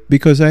unlock,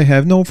 because I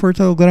have no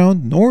fertile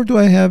ground, nor do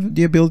I have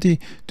the ability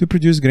to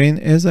produce grain,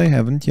 as I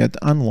haven't yet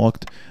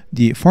unlocked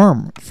the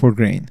farm for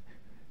grain.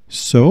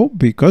 So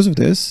because of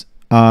this,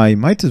 I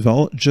might as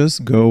well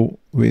just go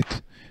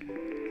with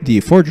the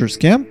Forger's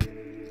Camp,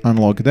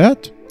 unlock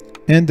that,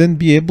 and then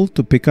be able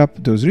to pick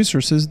up those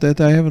resources that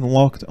I have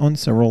unlocked on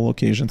several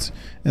occasions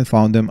and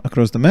found them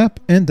across the map,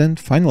 and then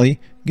finally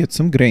get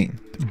some grain.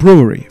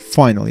 Brewery,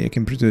 finally I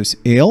can produce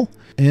ale,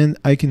 and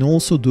I can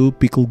also do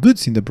pickled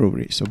goods in the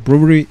brewery. So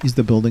brewery is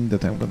the building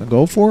that I'm gonna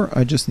go for.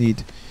 I just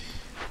need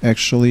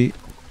actually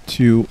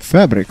 2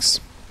 fabrics,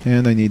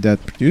 and I need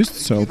that produced,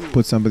 so I'll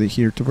put somebody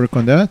here to work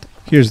on that.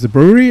 Here's the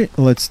brewery.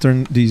 Let's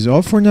turn these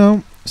off for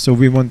now. So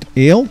we want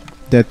ale,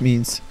 that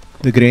means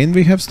the grain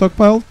we have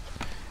stockpiled,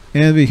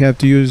 and we have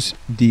to use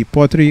the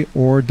pottery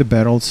or the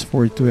barrels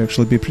for it to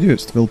actually be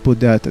produced. We'll put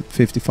that at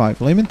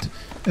 55 limit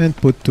and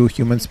put 2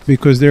 humans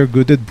because they're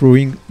good at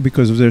brewing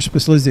because of their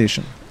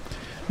specialization.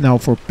 Now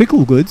for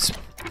pickle goods,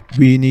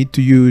 we need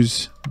to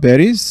use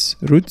berries,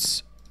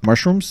 roots,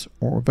 mushrooms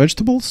or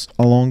vegetables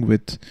along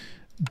with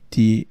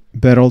the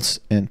barrels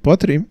and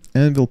pottery,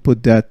 and we'll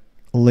put that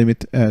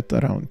limit at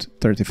around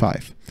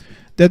 35.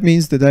 That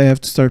means that I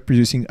have to start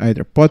producing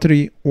either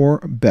pottery or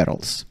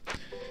barrels.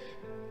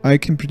 I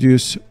can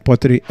produce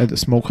pottery at the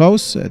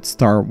smokehouse at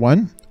star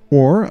 1,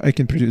 or I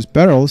can produce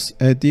barrels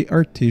at the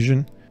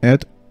artisan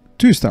at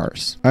 2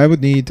 stars. I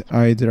would need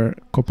either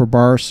copper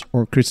bars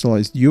or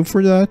crystallized yew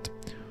for that,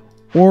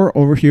 or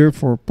over here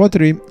for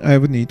pottery I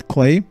would need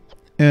clay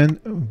and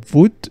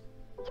wood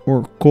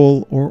or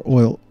coal or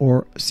oil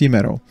or sea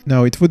meadow.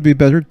 Now it would be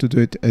better to do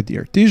it at the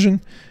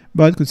artisan,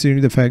 but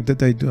considering the fact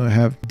that I don't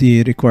have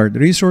the required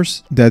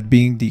resource, that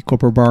being the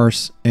copper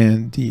bars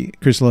and the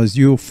crystallized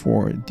yew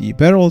for the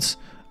barrels,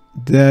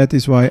 that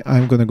is why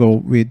I'm gonna go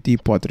with the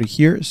pottery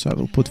here. So I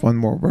will put 1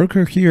 more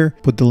worker here,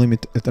 put the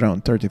limit at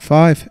around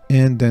 35,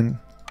 and then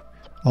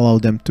allow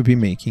them to be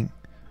making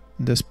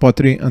this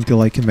pottery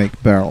until I can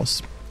make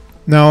barrels.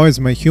 Now as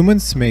my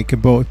humans make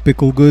both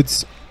pickle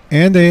goods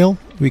and ale,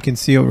 we can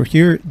see over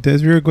here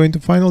that we're going to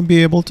finally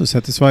be able to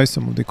satisfy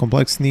some of the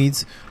complex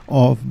needs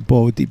of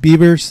both the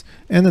beavers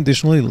and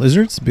additionally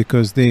lizards,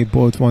 because they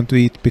both want to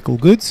eat pickle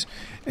goods,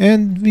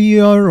 and we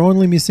are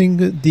only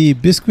missing the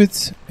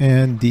biscuits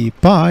and the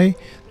pie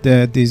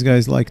that these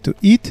guys like to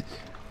eat.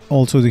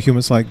 Also the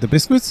humans like the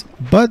biscuits,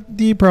 but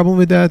the problem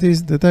with that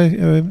is that I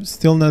have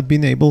still not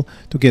been able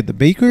to get the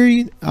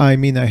bakery. I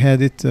mean, I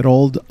had it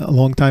rolled a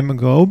long time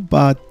ago,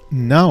 but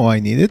now I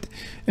need it,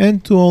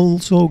 and to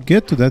also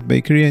get to that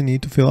bakery I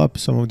need to fill up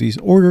some of these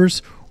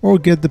orders or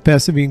get the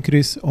passive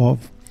increase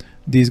of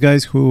these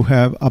guys who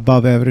have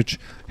above average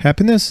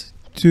happiness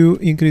to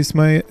increase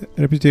my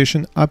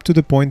reputation up to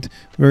the point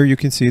where you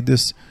can see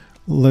this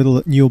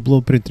little new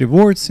blueprint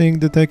reward saying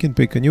that I can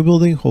pick a new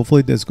building.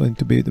 Hopefully that's going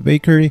to be the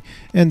bakery,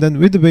 and then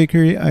with the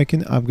bakery I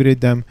can upgrade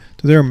them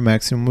to their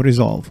maximum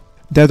resolve.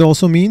 That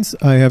also means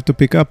I have to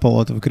pick up a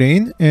lot of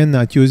grain and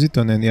not use it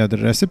on any other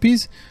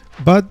recipes,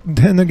 but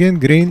then again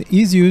grain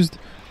is used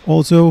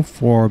also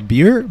for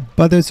beer,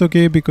 but that's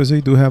okay because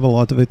I do have a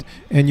lot of it,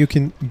 and you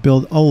can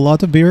build a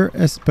lot of beer,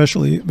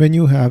 especially when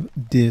you have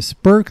this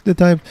perk that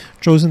I've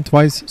chosen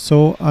twice,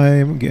 so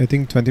I'm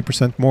getting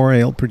 20% more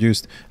ale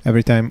produced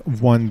every time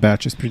 1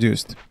 batch is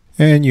produced.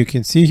 And you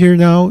can see here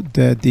now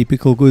that the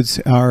pickle goods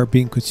are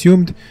being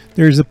consumed.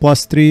 There is a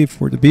 +3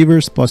 for the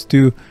beavers,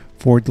 +2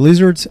 for the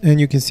lizards, and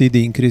you can see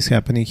the increase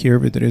happening here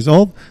with the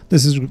resolve.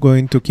 This is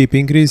going to keep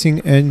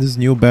increasing, and these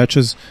new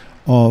batches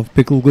of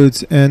pickle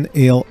goods and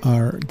ale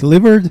are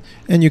delivered,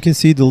 and you can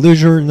see the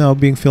leisure now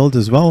being filled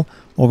as well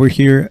over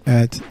here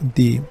at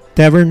the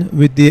tavern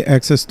with the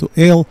access to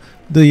ale.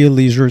 The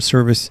leisure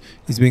service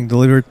is being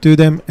delivered to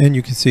them, and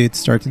you can see it's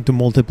starting to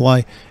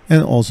multiply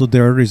and also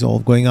their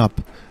resolve going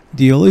up.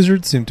 The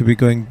lizards seem to be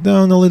going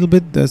down a little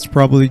bit. That's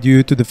probably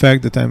due to the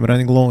fact that I'm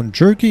running low on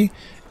jerky,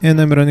 and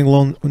I'm running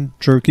low on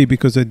jerky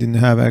because I didn't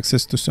have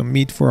access to some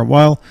meat for a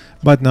while,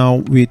 but now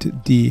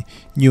with the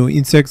new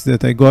insects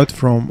that I got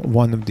from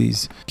one of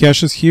these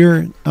caches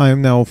here, I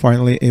am now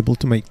finally able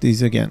to make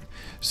these again.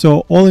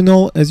 So all in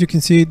all, as you can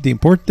see, the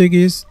important thing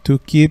is to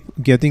keep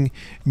getting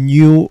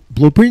new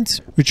blueprints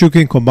which you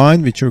can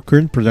combine with your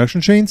current production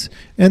chains,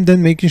 and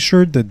then making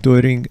sure that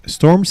during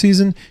storm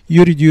season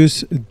you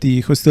reduce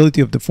the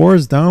hostility of the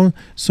forest down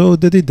so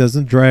that it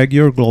doesn't drag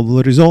your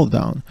global resolve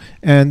down.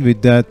 And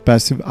with that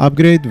passive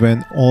upgrade,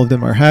 when all of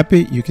them are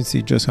happy, you can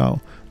see just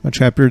how much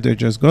happier they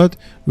just got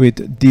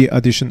with the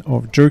addition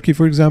of jerky,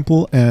 for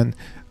example, and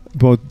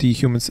both the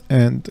humans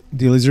and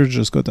the lizards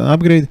just got an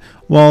upgrade,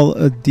 while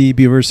the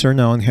beavers are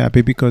now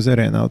unhappy because I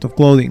ran out of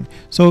clothing.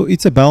 So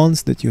it's a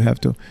balance that you have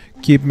to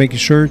keep making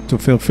sure to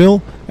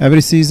fulfill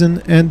every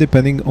season, and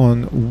depending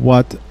on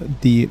what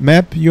the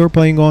map you're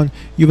playing on,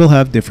 you will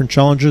have different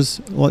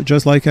challenges,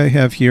 just like I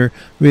have here,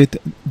 with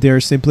there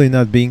simply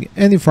not being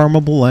any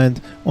farmable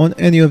land on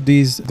any of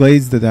these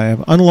glades that I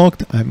have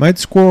unlocked. I might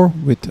score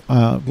with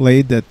a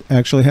glade that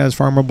actually has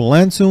farmable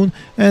land soon,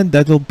 and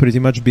that will pretty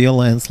much be a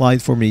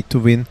landslide for me to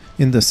win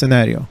in this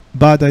scenario.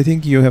 But I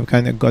think you have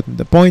kind of gotten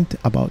the point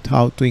about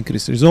how to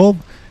increase resolve,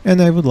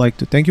 and I would like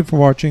to thank you for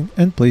watching,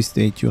 and please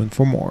stay tuned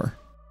for more.